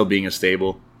see it still being a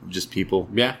stable of just people.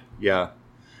 Yeah. Yeah.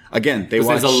 Again, they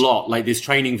watch... There's a lot. Like this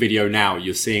training video now,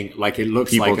 you're seeing... Like it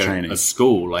looks People like training. a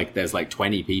school. Like there's like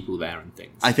 20 people there and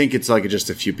things. I think it's like just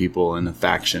a few people in a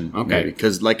faction. Okay.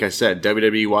 Because like I said,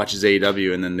 WWE watches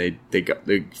AEW and then they got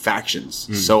the factions.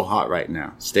 So hot right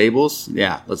now. Stables?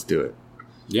 Yeah, let's do it.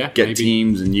 Yeah, Get maybe.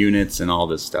 teams and units and all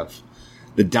this stuff.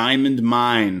 The Diamond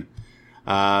Mine.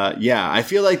 I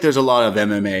feel like there's a lot of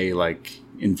MMA like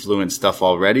influence stuff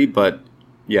already, but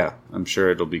yeah, I'm sure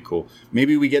it'll be cool.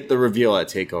 Maybe we get the reveal at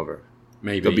TakeOver.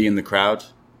 Maybe. They'll be in the crowd.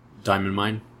 Diamond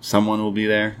Mine. Someone will be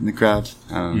there in the crowd.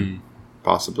 I don't know.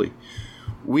 Possibly.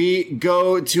 We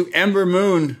go to Ember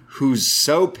Moon, who's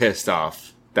so pissed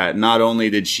off that not only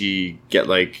did she get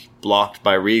like blocked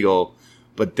by Regal,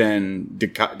 but then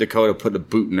Dakota put a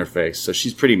boot in her face. So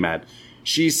she's pretty mad.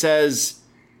 She says,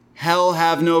 "Hell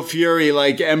have no fury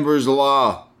like Ember's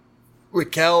law.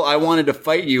 Raquel, I wanted to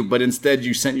fight you, but instead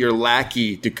you sent your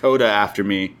lackey Dakota after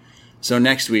me. So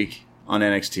next week on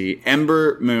NXT,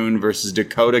 Ember Moon versus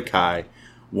Dakota Kai,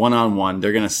 1-on-1.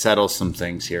 They're going to settle some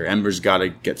things here. Ember's got to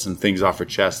get some things off her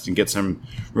chest and get some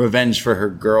revenge for her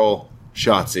girl,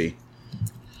 Shotzi."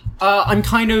 I'm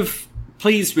kind of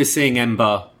pleased with seeing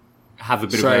Ember have a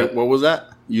bit Sorry, of a... what was that?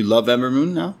 You love Ember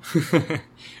Moon now?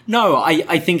 No,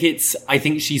 I think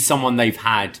she's someone they've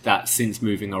had that since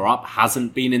moving her up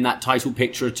hasn't been in that title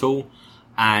picture at all,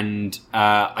 and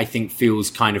I think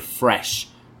feels kind of fresh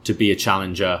to be a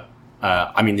challenger.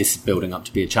 I mean, this is building up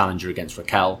to be a challenger against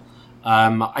Raquel.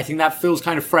 I think that feels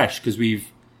kind of fresh because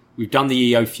we've done the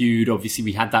EO feud. Obviously,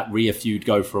 we had that Rhea feud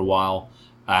go for a while,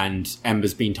 and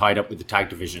Ember's been tied up with the tag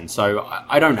division. So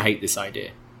I don't hate this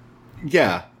idea.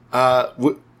 Yeah.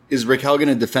 Is Raquel going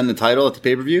to defend the title at the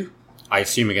pay-per-view? I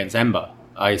assume against Ember.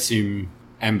 I assume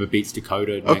Ember beats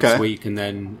Dakota next week, and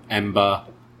then Ember,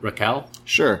 Raquel.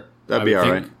 Sure. That'd be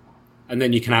all right. And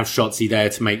then you can have Shotzi there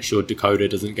to make sure Dakota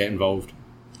doesn't get involved.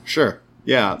 Sure.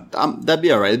 Yeah, that'd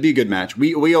be all right. It'd be a good match.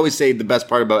 We always say the best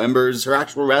part about Ember is her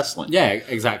actual wrestling. Yeah,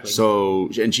 exactly. So,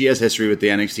 and she has history with the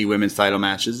NXT women's title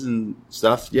matches and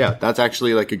stuff. Yeah, that's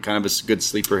actually like a kind of a good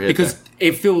sleeper hit. Because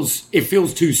it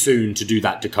feels too soon to do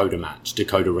that Dakota match,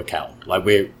 Dakota Raquel. Like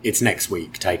it's next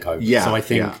week, TakeOver. Yeah. So I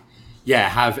think,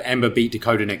 have Ember beat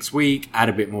Dakota next week, add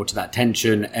a bit more to that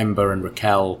tension, Ember and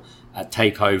Raquel at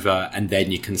TakeOver, and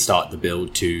then you can start the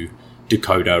build to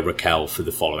Dakota Raquel for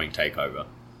the following TakeOver.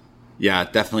 Yeah,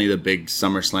 definitely the big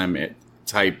SummerSlam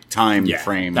type time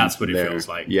frame. That's what it feels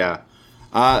like. Yeah.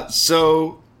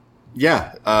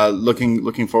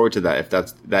 Looking forward to that if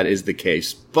that is the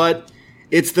case. But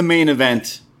it's the main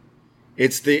event.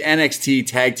 It's the NXT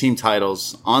tag team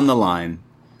titles on the line.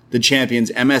 The champions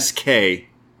MSK,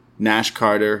 Nash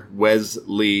Carter, Wes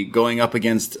Lee going up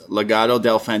against Legado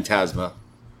del Fantasma,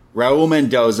 Raul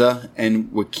Mendoza,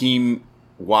 and Joaquin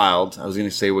Wilde. I was going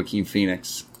to say Joaquin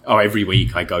Phoenix. Oh, every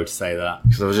week I go to say that.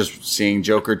 Because I was just seeing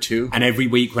Joker 2. And every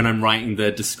week when I'm writing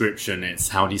the description, it's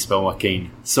how do you spell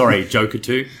Joaquin? Sorry, Joker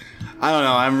 2? I don't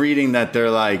know. I'm reading that they're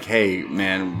like, hey,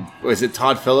 man, was it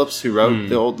Todd Phillips who wrote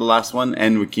the last one?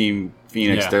 And Joaquin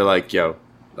Phoenix, they're like, yo,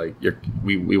 like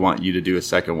we want you to do a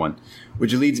second one.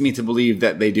 Which leads me to believe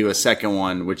that they do a second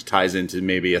one, which ties into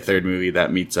maybe a third movie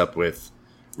that meets up with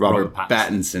Robert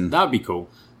Pattinson. That would be cool.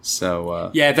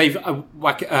 So, they've...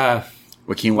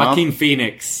 Joaquin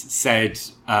Phoenix said,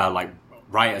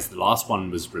 right as the last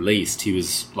one was released, he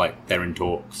was like, they're in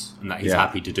talks, and that he's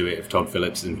happy to do it if Todd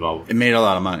Phillips is involved. It made a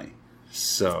lot of money.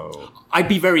 So I'd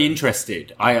be very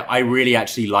interested. I really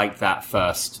actually liked that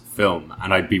first film,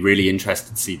 and I'd be really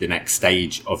interested to see the next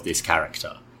stage of this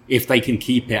character. If they can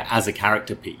keep it as a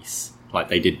character piece, like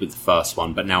they did with the first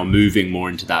one, but now moving more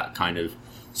into that kind of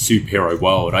superhero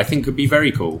world, I think could be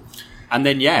very cool. And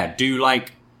then,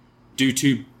 do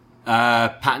two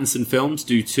Pattinson films,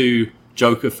 do two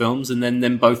Joker films, and then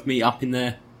them both meet up in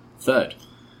their third.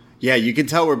 Yeah, you can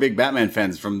tell we're big Batman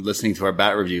fans from listening to our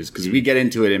Bat reviews, because we get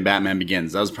into it in Batman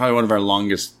Begins. That was probably one of our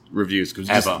longest reviews, because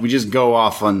we just go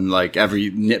off on like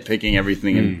nitpicking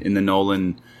everything in the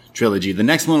Nolan trilogy. The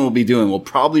next one we'll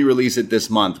probably release it this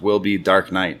month, will be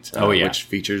Dark Knight, which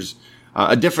features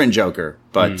a different Joker,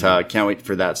 but can't wait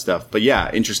for that stuff. But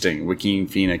yeah, interesting. Joaquin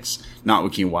Phoenix, not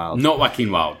Joaquin Wilde. Not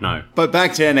Joaquin Wilde, no. But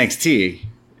back to NXT.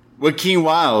 Joaquin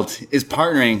Wilde is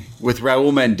partnering with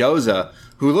Raul Mendoza,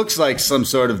 who looks like some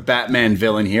sort of Batman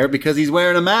villain here because he's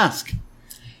wearing a mask.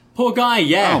 Poor guy,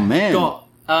 yeah. Oh, man. Got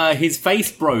His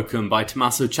face broken by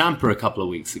Tommaso Ciampa a couple of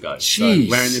weeks ago. Jeez.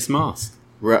 So wearing this mask.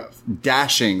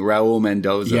 Dashing Raul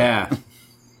Mendoza. Yeah.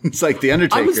 It's like The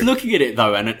Undertaker. I was looking at it,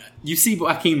 though, and you see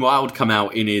Joaquin Wilde come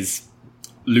out in his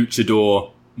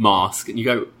luchador mask, and you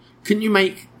go, couldn't you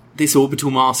make this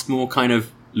orbital mask more kind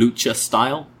of lucha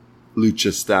style?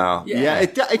 Lucha style. Yeah,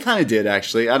 it kind of did,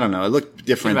 actually. I don't know. It looked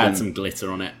different. It had some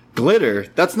glitter on it. Glitter?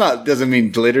 Doesn't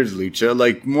mean glitter's lucha.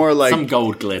 Like, more like... some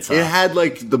gold glitter. It had,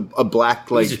 like, a black,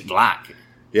 like... It was just black.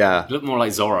 Yeah. It looked more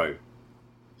like Zorro.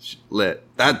 Lit.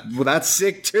 That's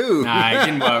sick, too. Nah, it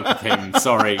didn't work with him.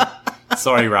 Sorry,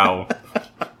 Raul.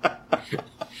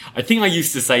 I think I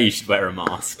used to say you should wear a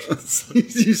mask.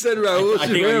 You said Raul should wear a mask. I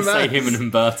think I used to say him and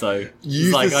Humberto.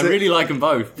 I really like them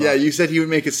both. But... yeah, you said he would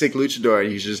make a sick luchador and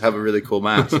he should just have a really cool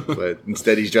mask. But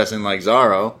instead he's dressing like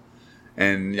Zorro,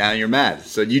 and now you're mad.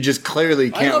 So you just clearly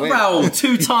can't win. I love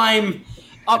Raul, 2-time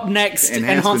upNXT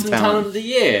Enhancement Talent of the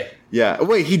Year. Yeah. Oh,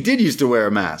 wait, he did used to wear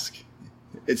a mask.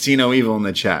 It's See No Evil in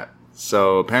the chat.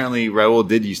 So apparently Raul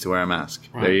did used to wear a mask.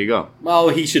 Right. There you go. Well,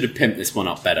 he should have pimped this one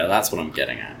up better. That's what I'm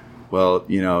getting at. Well,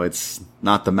 it's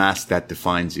not the mask that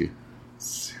defines you.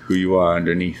 It's who you are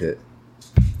underneath it.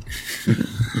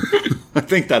 I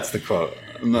think that's the quote.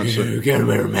 I'm not sure. You gotta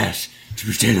wear a mask to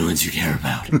protect the ones you care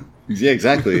about. Yeah,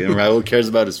 exactly. And Raul cares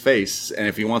about his face. And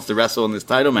if he wants to wrestle in this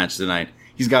title match tonight,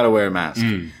 he's got to wear a mask.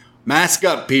 Mask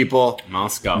up, people.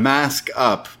 Mask up. Mask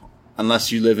up.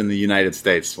 Unless you live in the United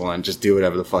States. Well, then just do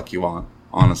whatever the fuck you want.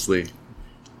 Honestly.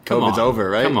 COVID's over,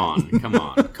 right? Come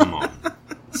on.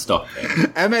 Stop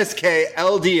it. MSK,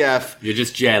 LDF. You're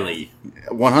just jelly.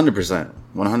 100%.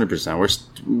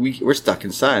 100%. We're stuck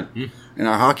inside. And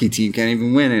our hockey team can't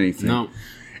even win anything. No.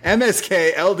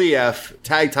 MSK, LDF,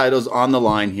 tag titles on the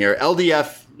line here.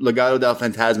 LDF, Legado del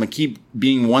Fantasma, keep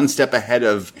being one step ahead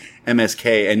of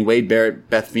MSK. And Wade Barrett,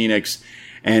 Beth Phoenix,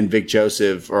 and Vic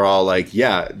Joseph are all like,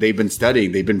 yeah, they've been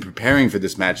studying. They've been preparing for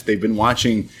this match. They've been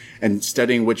watching and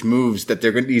studying which moves that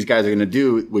these guys are going to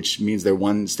do, which means they're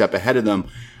one step ahead of them.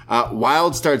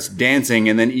 Wild starts dancing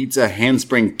and then eats a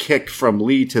handspring kick from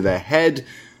Lee to the head.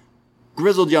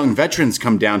 Grizzled young veterans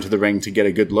come down to the ring to get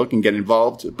a good look and get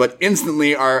involved, but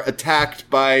instantly are attacked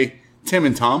by Tim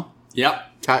and Tom.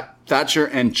 Yep. Thatcher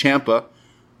and Ciampa,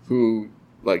 who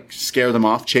scare them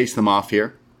off, chase them off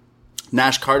here.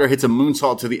 Nash Carter hits a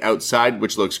moonsault to the outside,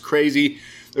 which looks crazy.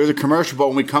 There's a commercial, but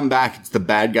when we come back, it's the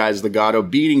bad guys, Legado,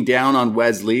 beating down on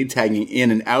Wesley, tagging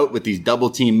in and out with these double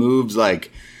team moves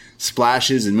like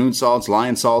splashes and moonsaults,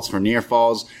 lion salts for near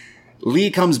falls.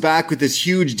 Lee comes back with this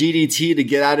huge DDT to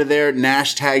get out of there.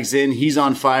 Nash tags in. He's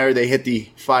on fire. They hit the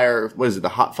fire. What is it? The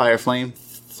hot fire flame?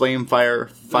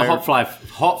 Fire.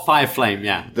 Hot fire flame,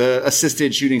 yeah. The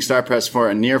assisted shooting star press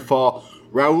for a near fall.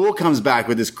 Raul comes back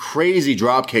with this crazy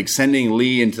dropkick, sending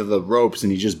Lee into the ropes,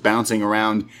 and he's just bouncing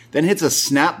around. Then hits a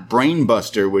snap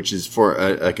brainbuster, which is for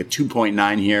a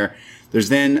 2.9 here. There's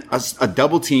then a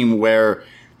double team where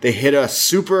they hit a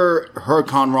super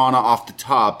Hurricane Rana off the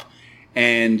top,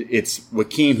 and it's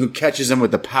Joaquin who catches him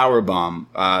with the power bomb.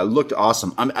 Looked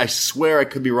awesome. I swear I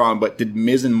could be wrong, but did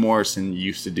Miz and Morrison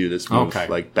used to do this move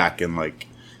back in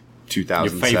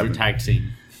 2007? Your favorite tag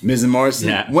team. Miz and Morrison.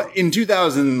 Yeah. In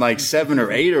 2007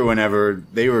 or 8 or whenever,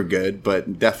 they were good,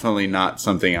 but definitely not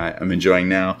something I'm enjoying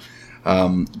now.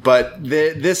 But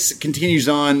this continues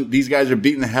on. These guys are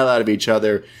beating the hell out of each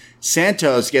other.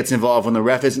 Santos gets involved when the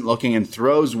ref isn't looking and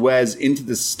throws Wes into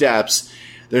the steps.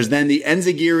 There's then the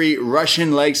Enziguri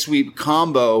Russian leg sweep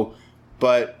combo,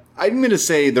 but I'm going to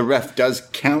say the ref does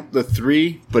count the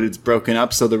 3, but it's broken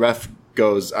up, so the ref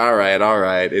goes, all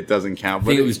right, it doesn't count.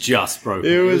 But I think it was just broken.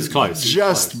 It was close.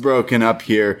 Just broken up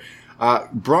here.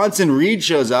 Bronson Reed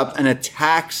shows up and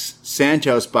attacks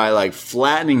Santos by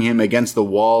flattening him against the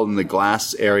wall in the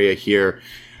glass area here.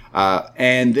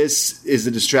 And this is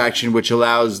a distraction which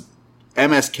allows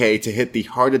MSK to hit the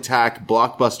heart attack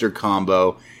blockbuster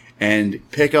combo and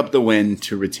pick up the win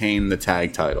to retain the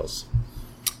tag titles.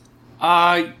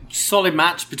 Solid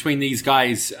match between these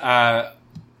guys. I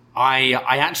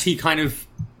actually kind of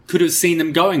could have seen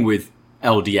them going with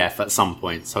LDF at some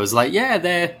point. So I was like, yeah,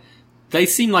 they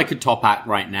seem like a top act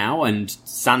right now, and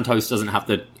Santos doesn't have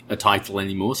a title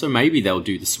anymore, so maybe they'll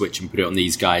do the switch and put it on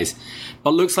these guys.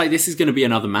 But looks like this is going to be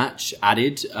another match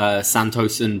added,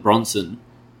 Santos and Bronson.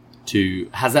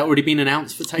 Has that already been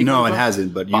announced for TakeOver? No, it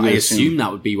hasn't, but I assume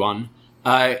that would be one.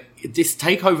 This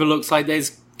TakeOver looks like there's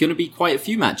going to be quite a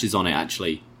few matches on it,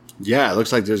 actually. Yeah, it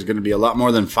looks like there's going to be a lot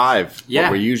more than 5. Yeah.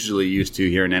 What we're usually used to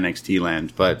here in NXT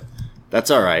land, but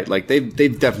that's all right.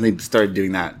 They've definitely started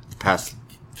doing that the past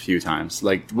few times.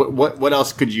 Like, what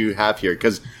else could you have here?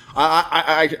 Because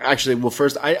I actually, well,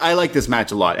 first, I like this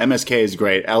match a lot. MSK is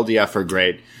great. LDF are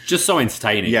great. Just so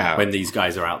entertaining when these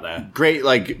guys are out there. Great,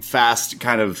 like, fast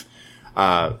kind of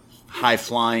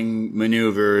high-flying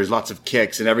maneuvers, lots of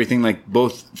kicks and everything. Like,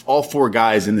 all four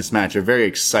guys in this match are very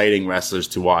exciting wrestlers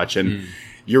to watch. And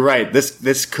you're right,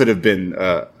 this could have been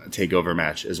a takeover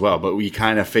match as well. But we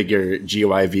kind of figure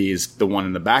GYV is the one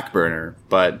in the back burner.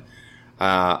 But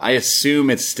I assume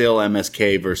it's still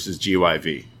MSK versus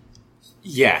GYV.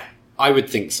 Yeah, I would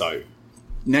think so.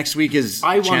 Next week is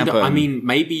I wonder, Ciampa. I mean,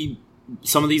 maybe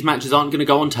some of these matches aren't going to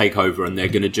go on TakeOver and they're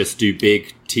going to just do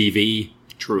big TV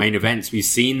main events. We've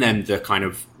seen them, the kind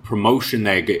of promotion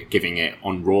they're giving it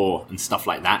on Raw and stuff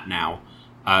like that now.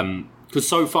 Because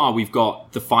so far we've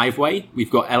got the 5-way. We've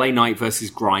got LA Knight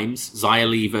versus Grimes, Xia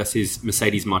Li versus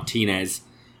Mercedes Martinez,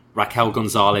 Raquel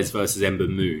Gonzalez versus Ember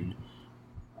Moon.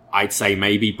 I'd say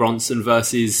maybe Bronson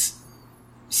versus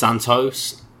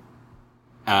Santos,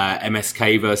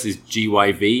 MSK versus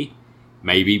GYV,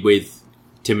 maybe with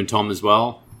Tim and Tom as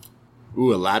well.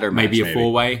 Ooh, a ladder match. Maybe a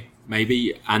 4-way,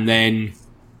 maybe. And then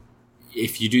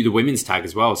if you do the women's tag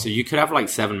as well. So you could have like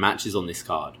 7 matches on this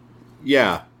card.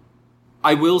 Yeah.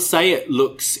 I will say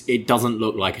it doesn't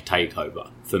look like a takeover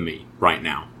for me right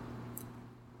now.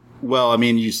 Well, I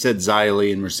mean, you said Xia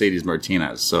Li and Mercedes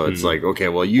Martinez, so it's like, okay,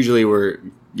 well, usually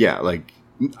like,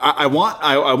 I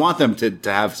want them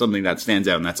to have something that stands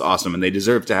out, and that's awesome, and they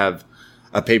deserve to have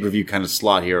a pay-per-view kind of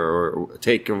slot here or a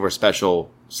takeover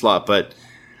special slot. But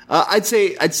I'd say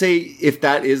if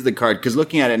that is the card, because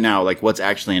looking at it now, like what's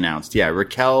actually announced,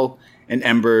 Raquel and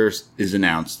Ember is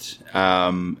announced,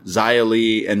 Xia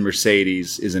Li and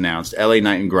Mercedes is announced, LA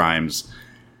Knight and Grimes.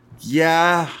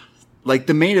 Yeah. Like,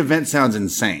 the main event sounds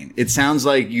insane. It sounds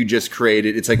like you just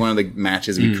created, it's like one of the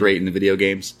matches we create in the video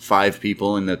games. 5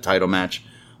 people in the title match.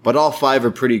 But all 5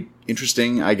 are pretty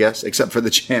interesting, I guess, except for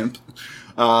the champ.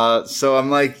 So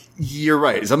I'm like, you're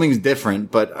right. Something's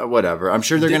different, but whatever. I'm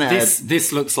sure they're going to add...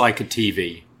 This looks like a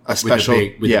TV. A special...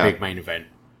 With a big main event.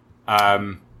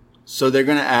 So they're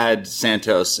going to add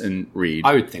Santos and Reed.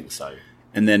 I would think so.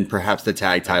 And then perhaps the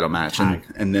tag title match.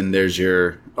 And then there's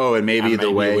your... Oh, and maybe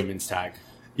the way... women's tag.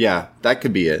 Yeah, that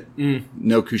could be it.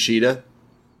 No Kushida?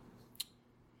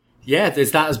 Yeah,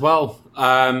 there's that as well.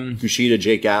 Kushida,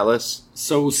 Jake Atlas.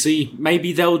 So we'll see.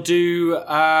 Maybe they'll do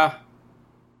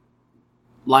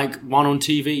like one on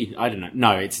TV. I don't know.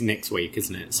 No, it's next week,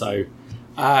 isn't it? So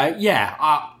I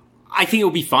think it'll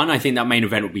be fun. I think that main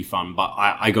event will be fun. But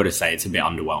I got to say, it's a bit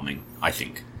underwhelming, I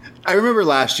think. I remember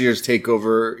last year's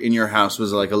takeover in your house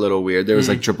was like a little weird. There was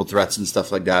like triple threats and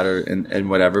stuff like that, and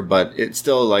whatever, but it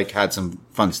still like had some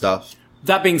fun stuff.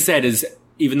 That being said,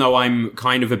 even though I'm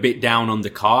kind of a bit down on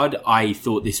the card, I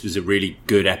thought this was a really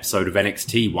good episode of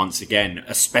NXT once again,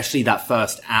 especially that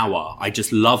first hour. I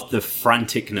just loved the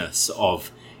franticness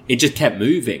of it. Just kept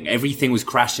moving. Everything was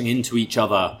crashing into each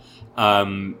other.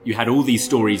 You had all these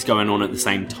stories going on at the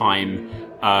same time.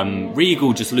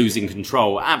 Regal just losing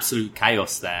control. Absolute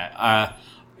chaos there.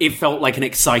 It felt like an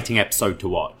exciting episode to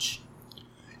watch.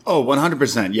 Oh,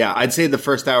 100%. Yeah, I'd say the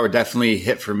first hour definitely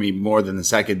hit for me more than the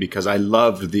second because I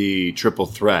loved the triple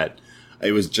threat.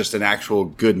 It was just an actual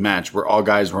good match where all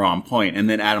guys were on point. And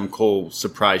then Adam Cole's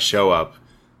surprise show up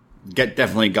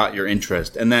definitely got your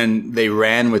interest. And then they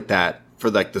ran with that for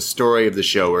like the story of the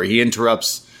show where he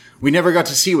interrupts. We never got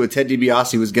to see what Ted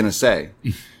DiBiase was going to say.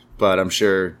 But I'm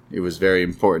sure it was very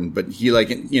important. But he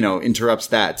interrupts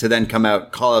that to then come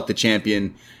out, call out the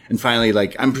champion. And finally,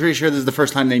 I'm pretty sure this is the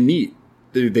first time they meet.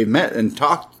 They've met and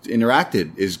talked,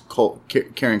 interacted, is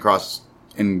Karrion Kross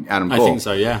and Adam Cole. I think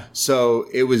so, yeah. So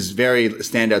it was very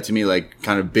standout to me,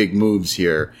 kind of big moves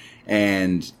here.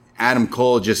 And Adam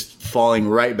Cole just falling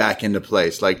right back into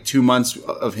place. 2 months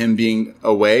of him being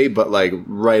away, but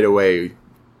right away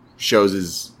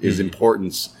shows his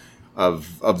importance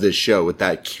of this show with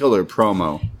that killer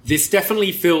promo. This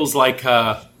definitely feels like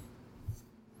I'm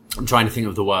trying to think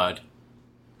of the word.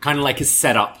 Kind of like a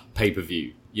setup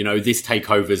pay-per-view. This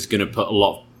takeover is going to put a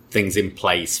lot of things in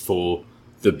place for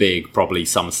the big, probably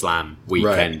SummerSlam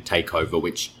weekend takeover,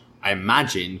 which I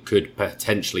imagine could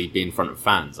potentially be in front of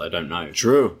fans. I don't know.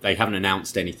 True. They haven't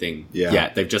announced anything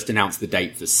yet. They've just announced the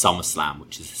date for SummerSlam,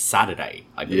 which is Saturday,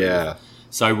 I believe. Yeah.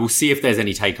 So we'll see if there's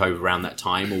any takeover around that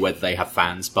time or whether they have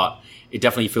fans. But it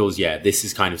definitely feels, this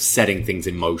is kind of setting things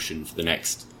in motion for the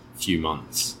next few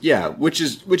months. Yeah, which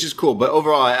is cool. But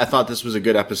overall, I thought this was a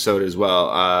good episode as well.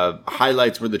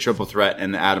 Highlights were the triple threat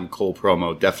and the Adam Cole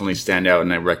promo definitely stand out,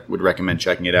 and I would recommend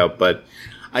checking it out. But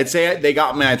I'd say they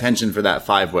got my attention for that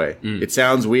 5-way. It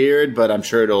sounds weird, but I'm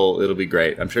sure it'll be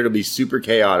great. I'm sure it'll be super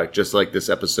chaotic, just like this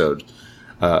episode.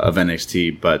 of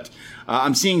NXT. But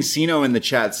I'm seeing Sino in the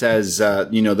chat says,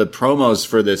 the promos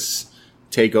for this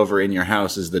takeover in your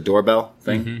house is the doorbell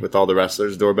thing with all the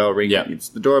wrestlers, doorbell ring. Yeah. It's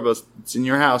the doorbell. It's in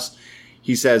your house.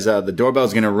 He says the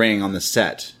doorbell's going to ring on the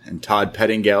set, and Todd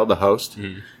Pettingill, the host,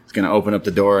 is going to open up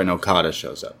the door, and Okada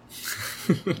shows up.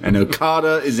 And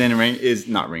Okada is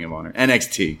not Ring of Honor,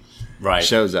 NXT. Right.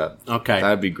 Shows up. Okay.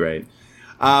 That'd be great.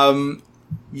 So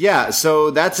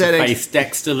that's NXT. Face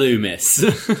Dexter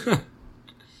Lumis.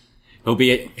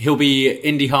 He'll be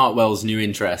Indy Hartwell's new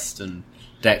interest, and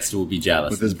Dexter will be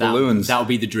jealous. With his balloons. That'll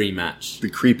be the dream match.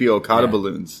 The creepy Okada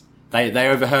balloons. They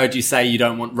overheard you say you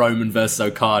don't want Roman versus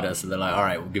Okada, so they're like, all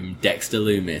right, we'll give him Dexter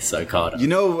Lumis, Okada. You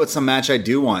know what's a match I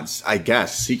do want, I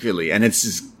guess, secretly, and it's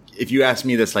just, if you asked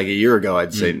me this like a year ago,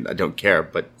 I'd say I don't care,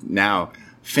 but now,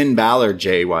 Finn Balor,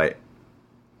 Jay White.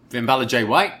 Finn Balor, Jay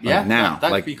White? Yeah, now.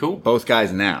 that'd be cool. Both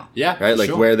guys now. Yeah, right? Like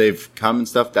sure. where they've come and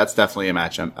stuff, that's definitely a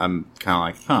match I'm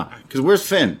kind of like, because where's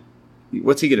Finn?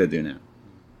 What's he going to do now?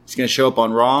 He's going to show up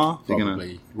on Raw?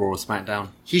 Probably Raw or SmackDown.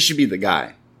 He should be the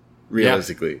guy,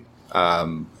 realistically. Yeah.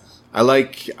 I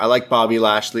like Bobby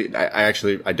Lashley.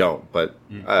 I don't, but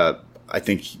I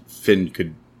think Finn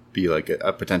could be like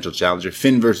a potential challenger.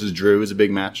 Finn versus Drew is a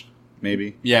big match,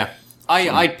 maybe. Yeah.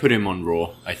 I'd put him on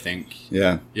Raw, I think.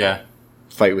 Yeah. Yeah.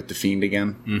 Fight with the Fiend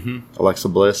again. Mm-hmm. Alexa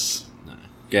Bliss. No.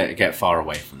 Get far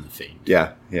away from the Fiend.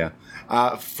 Yeah.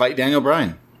 Fight Daniel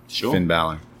Bryan. Sure. Finn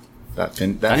Balor.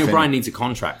 Daniel Bryan needs a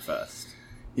contract first.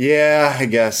 Yeah, I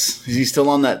guess. Is he still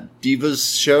on that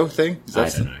Divas show thing? I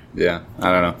don't know. Yeah,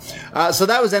 I don't know. So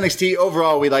that was NXT.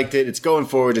 Overall, we liked it. It's going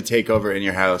forward to TakeOver in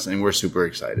your house, and we're super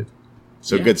excited.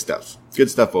 So good stuff. Good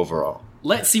stuff overall.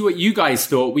 Let's see what you guys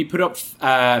thought. We put up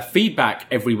feedback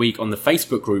every week on the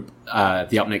Facebook group, the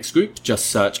upNXT group. Just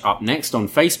search upNXT on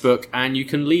Facebook, and you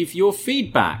can leave your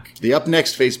feedback. The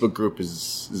upNXT Facebook group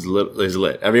is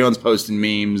lit. Everyone's posting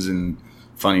memes and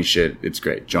funny shit. It's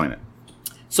great. Join it.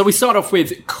 So we start off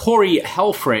with Corey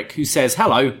Helfrich, who says,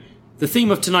 hello. The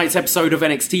theme of tonight's episode of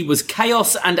NXT was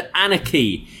chaos and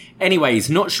anarchy. Anyways,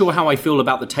 not sure how I feel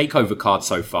about the TakeOver card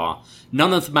so far.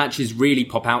 None of the matches really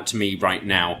pop out to me right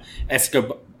now.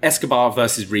 Escobar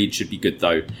versus Reed should be good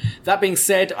though. That being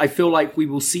said, I feel like we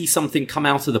will see something come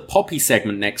out of the Poppy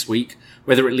segment next week,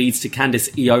 whether it leads to Candice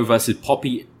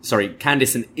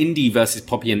and Indy versus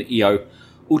Poppy and Io.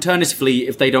 Alternatively,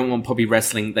 if they don't want Poppy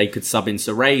wrestling, they could sub in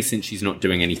Saray since she's not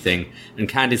doing anything, and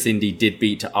Candice Indy did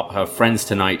beat up her friends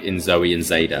tonight in Zoe and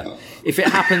Zayda. If it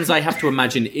happens, I have to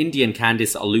imagine Indy and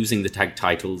Candice are losing the tag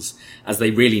titles, as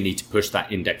they really need to push that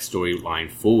Index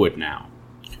storyline forward now.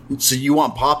 So you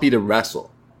want Poppy to wrestle?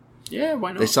 Yeah,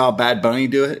 why not? They saw Bad Bunny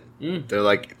do it. They're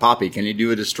like, Poppy, can you do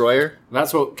a destroyer?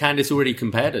 That's what Candice already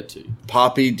compared it to.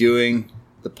 Poppy doing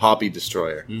the Poppy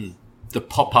destroyer. The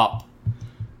pop-up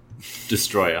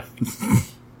destroyer.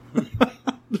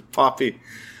 Poppy.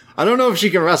 I don't know if she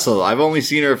can wrestle. I've only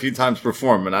seen her a few times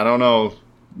perform, and I don't know,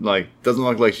 doesn't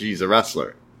look like she's a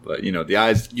wrestler. But, the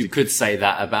eyes... You could say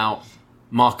that about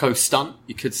Marco Stunt.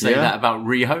 You could say that about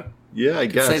Riho. Yeah, I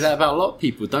guess. Say that about a lot of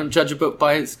people. Don't judge a book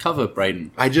by its cover,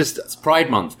 Braden. It's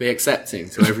Pride Month. Be accepting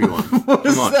to everyone.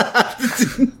 Come on.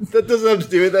 That doesn't have to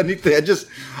do with anything.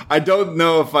 I don't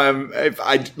know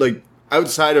if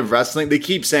outside of wrestling, they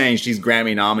keep saying she's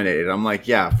Grammy nominated. I'm like,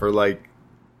 yeah, for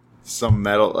some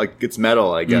metal, it's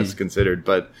metal, I guess, considered.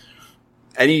 But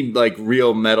any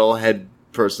real metalhead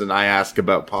person I ask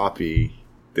about Poppy,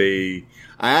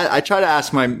 I try to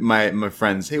ask my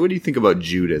friends, hey, what do you think about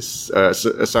Judas?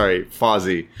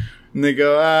 Fozzy. And they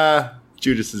go,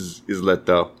 Judas is lit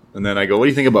though. And then I go, what do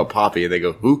you think about Poppy? And they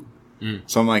go, who?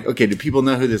 So I'm like, okay, do people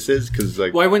know who this is? Because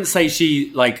well, I wouldn't say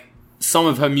she some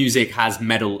of her music has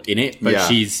metal in it, but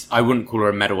I wouldn't call her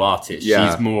a metal artist.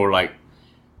 Yeah.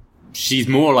 She's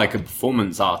more like a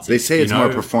performance artist. They say it's more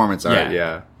performance art,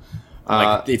 yeah.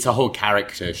 It's a whole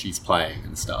character she's playing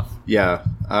and stuff. Yeah.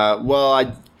 Well,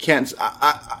 I can't.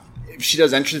 If she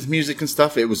does entrance music and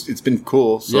stuff, it's been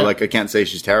cool. So I can't say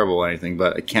she's terrible or anything,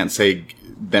 but I can't say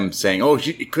them saying, "Oh,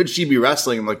 could she be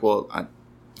wrestling?" I'm like, well, I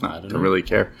don't really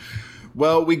care.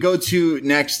 Well, we go to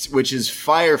next, which is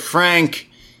Fire Frank.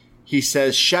 He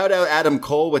says, shout out Adam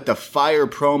Cole with the fire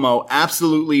promo,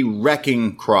 absolutely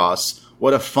wrecking Kross.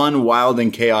 What a fun, wild,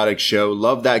 and chaotic show.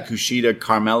 Love that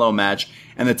Kushida-Carmelo match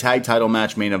and the tag title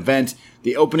match main event.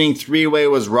 The opening three-way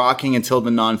was rocking until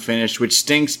the non-finish, which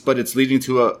stinks, but it's leading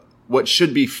to what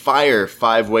should be fire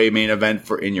five-way main event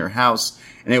for In Your House.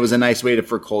 And it was a nice way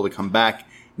for Cole to come back.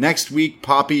 Next week,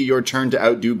 Poppy, your turn to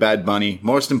outdo Bad Bunny.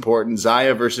 Most important,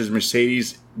 Zaya versus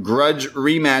Mercedes. Grudge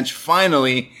rematch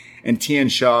finally. And Tian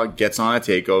Shaw gets on a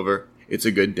takeover. It's a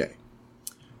good day.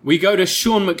 We go to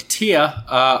Sean McTeer.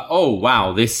 Oh,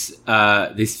 wow. This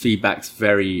feedback's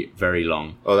very, very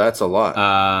long. Oh, that's a lot.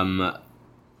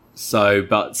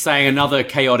 But saying another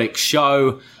chaotic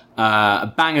show,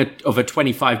 a banger of a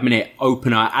 25-minute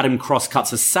opener. Adam Cole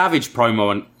cuts a savage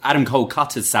promo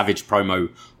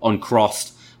on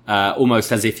Kross,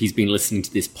 almost as if he's been listening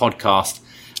to this podcast.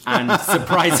 And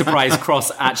surprise, surprise, Kross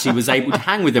actually was able to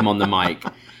hang with him on the mic.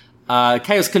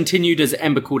 Chaos continued as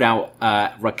Ember called out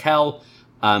Raquel.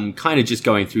 Kind of just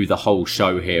going through the whole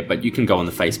show here, but you can go on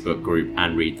the Facebook group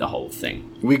and read the whole thing.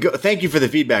 Thank you for the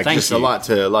feedback. Thank just you. a lot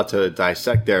to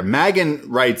dissect there. Megan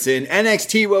writes in,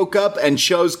 NXT woke up and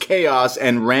chose chaos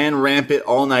and ran rampant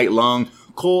all night long.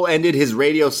 Cole ended his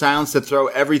radio silence to throw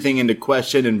everything into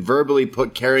question and verbally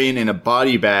put Karrion in a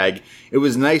body bag. It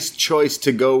was a nice choice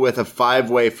to go with a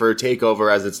 5-way for a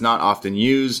takeover as it's not often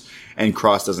used, and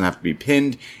Kross doesn't have to be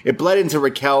pinned. It bled into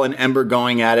Raquel and Ember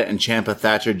going at it and Ciampa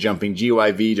Thatcher jumping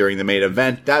GYV during the main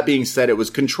event. That being said, it was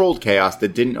controlled chaos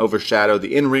that didn't overshadow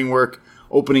the in-ring work.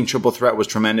 Opening triple threat was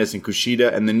tremendous, and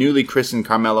Kushida and the newly christened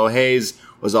Carmelo Hayes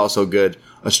was also good.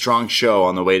 A strong show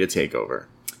on the way to takeover.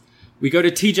 We go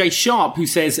to TJ Sharp, who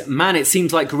says, man, it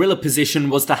seems like Gorilla Position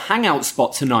was the hangout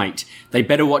spot tonight. They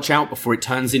better watch out before it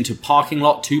turns into Parking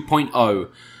Lot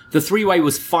 2.0. The 3-way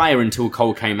was fire until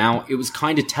Cole came out. It was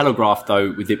kind of telegraphed,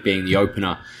 though, with it being the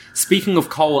opener. Speaking of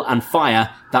Cole and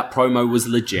fire, that promo was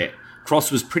legit.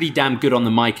 Kross was pretty damn good on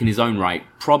the mic in his own right.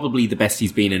 Probably the best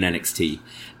he's been in NXT.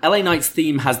 LA Knight's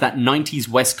theme has that 90s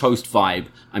West Coast vibe.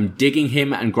 I'm digging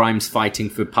him and Grimes fighting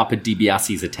for Papa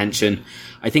DiBiase's attention.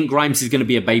 I think Grimes is going to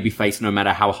be a babyface no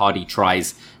matter how hard he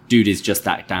tries. Dude is just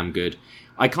that damn good.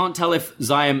 I can't tell if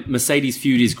Xia Mercedes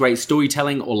feud is great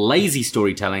storytelling or lazy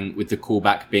storytelling, with the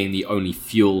callback being the only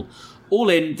fuel. All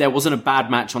in, there wasn't a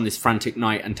bad match on this frantic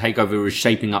night, and TakeOver is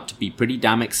shaping up to be pretty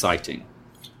damn exciting.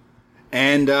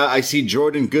 And I see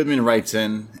Jordan Goodman writes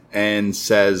in and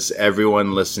says,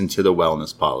 everyone listen to the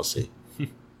wellness policy.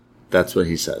 That's what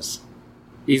he says.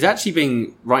 He's actually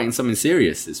been writing something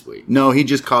serious this week. No, he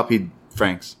just copied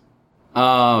Frank's.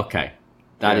 Oh, okay.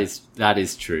 That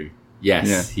is true.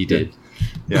 Yes, he did.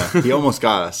 Yeah, he almost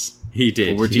got us. He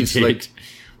did. We're too slick.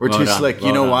 We're too slick.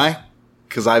 You know why?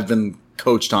 Because I've been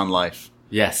coached on life.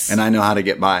 Yes. And I know how to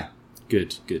get by.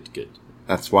 Good.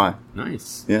 That's why.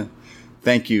 Nice. Yeah.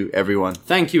 Thank you, everyone.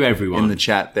 Thank you, everyone. In the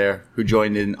chat there who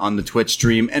joined in on the Twitch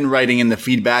stream and writing in the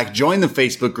feedback. Join the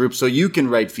Facebook group so you can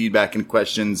write feedback and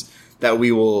questions that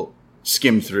we will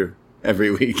skim through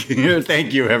every week.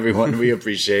 Thank you, everyone. We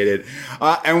appreciate it.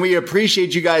 And we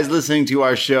appreciate you guys listening to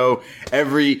our show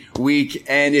every week.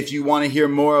 And if you want to hear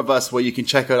more of us, well, you can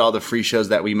check out all the free shows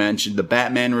that we mentioned. The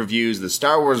Batman reviews, the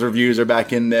Star Wars reviews are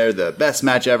back in there. The best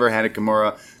match ever, Hana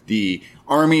Kimura. The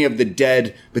Army of the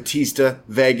Dead, Batista,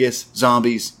 Vegas,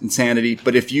 Zombies, Insanity.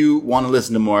 But if you want to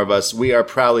listen to more of us, we are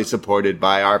proudly supported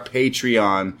by our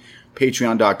Patreon,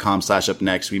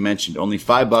 patreon.com/upnext. We mentioned only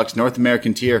 $5, North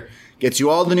American tier. Gets you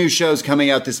all the new shows coming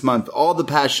out this month, all the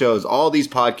past shows, all these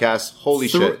podcasts. Holy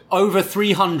shit. Over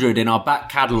 300 in our back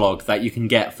catalogue that you can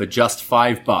get for just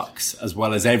 $5, as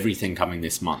well as everything coming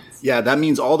this month. Yeah, that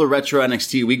means all the retro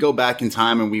NXT. We go back in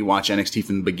time and we watch NXT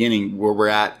from the beginning, where we're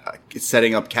at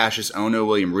setting up Cassius Ohno,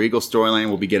 William Regal storyline.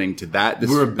 We'll be getting to that this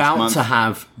month. We're about to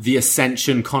have the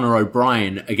Ascension Conor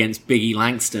O'Brien against Biggie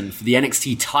Langston for the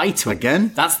NXT title.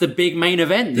 Again? That's the big main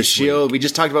event The Shield. week. We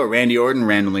just talked about Randy Orton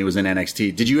randomly was in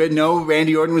NXT. Did you know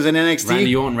Randy Orton was in NXT?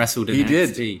 Randy Orton wrestled in NXT.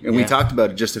 He did. And we talked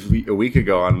about it just a week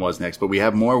ago on Was Next. But we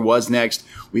have more Was Next.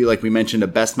 Like we mentioned, a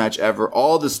best match ever.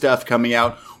 All the stuff coming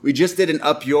out. We just did an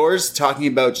Up Yours talking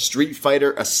about Street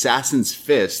Fighter Assassin's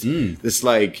Fist. This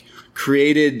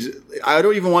created, I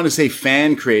don't even want to say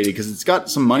fan created because it's got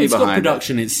some money behind it. It's got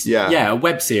production. It's a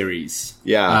web series.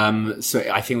 Yeah. So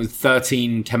I think it was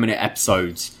 13 10-minute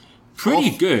episodes.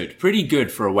 Pretty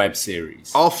good for a web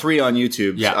series. All free on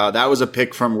YouTube. Yeah. That was a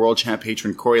pick from World Champ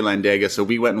patron Corey Landega, so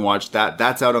we went and watched that.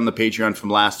 That's out on the Patreon from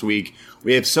last week.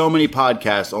 We have so many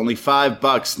podcasts, only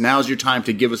 $5. Now's your time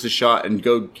to give us a shot and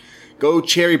go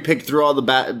cherry pick through all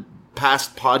the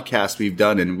past podcasts we've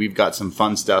done, and we've got some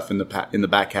fun stuff in the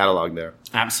back catalog there.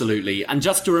 Absolutely. And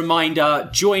just a reminder,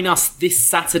 join us this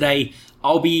Saturday.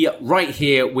 I'll be right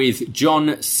here with John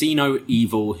Ceno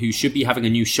Evil, who should be having a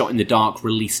new Shot in the Dark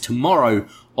released tomorrow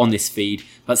on this feed.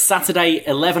 But Saturday,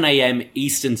 11 a.m.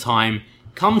 Eastern Time,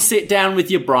 come sit down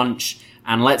with your brunch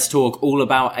and let's talk all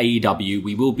about AEW.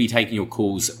 We will be taking your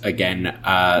calls again.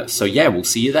 So yeah, we'll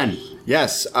see you then.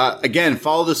 Yes. Again,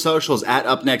 follow the socials at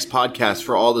UpNext Podcast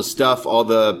for all the stuff, all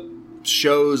the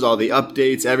shows, all the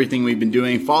updates, everything we've been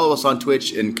doing. Follow us on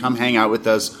Twitch and come hang out with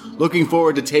us. Looking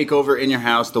forward to TakeOver in your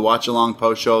house, the watch along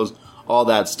post shows, all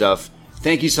that stuff.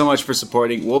 Thank you so much for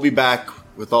supporting. We'll be back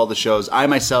with all the shows. I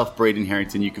myself, Braden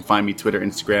Harrington. You can find me Twitter,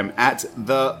 Instagram at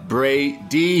the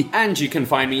Brady. And you can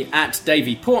find me at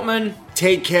Davey Portman.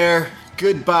 Take care.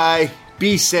 Goodbye.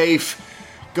 Be safe.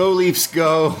 Go Leafs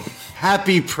go.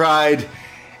 Happy Pride.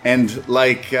 And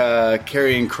like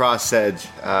Karrion Kross said,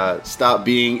 stop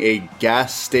being a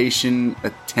gas station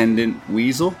attendant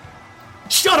weasel.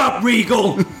 Shut up,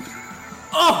 Regal!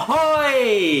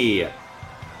 Ahoy!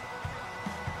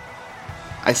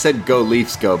 I said go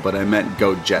Leafs go, but I meant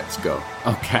go Jets go.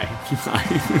 Okay.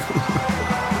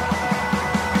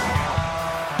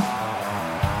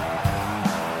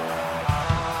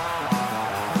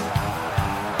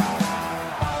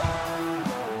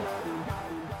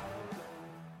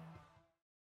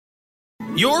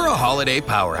 You're a holiday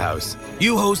powerhouse.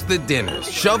 You host the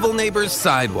dinners, shovel neighbors'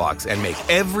 sidewalks, and make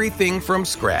everything from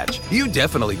scratch. You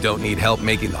definitely don't need help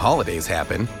making the holidays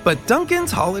happen. But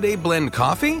Dunkin's Holiday Blend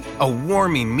Coffee? A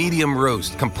warming medium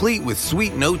roast complete with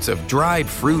sweet notes of dried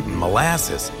fruit and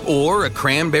molasses. Or a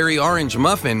cranberry orange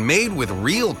muffin made with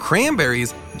real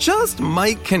cranberries just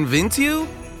might convince you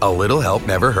a little help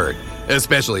never hurt.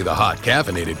 Especially the hot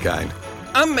caffeinated kind.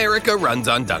 America runs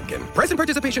on Dunkin'. Price and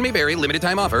participation may vary. Limited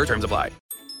time offer. Terms apply.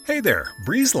 Hey there,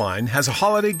 BreezeLine has a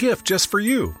holiday gift just for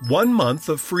you. 1 month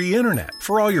of free internet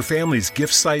for all your family's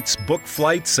gift sites, book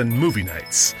flights, and movie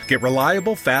nights. Get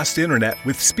reliable, fast internet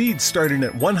with speeds starting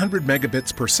at 100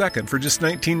 megabits per second for just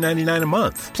 $19.99 a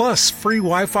month. Plus, free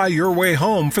Wi-Fi your way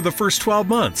home for the first 12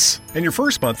 months. And your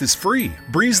first month is free.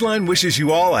 BreezeLine wishes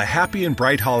you all a happy and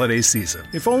bright holiday season.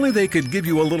 If only they could give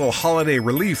you a little holiday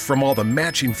relief from all the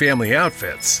matching family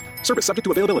outfits. Service subject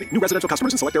to availability. New residential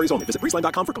customers in select areas only. Visit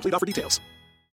breezeline.com for complete offer details.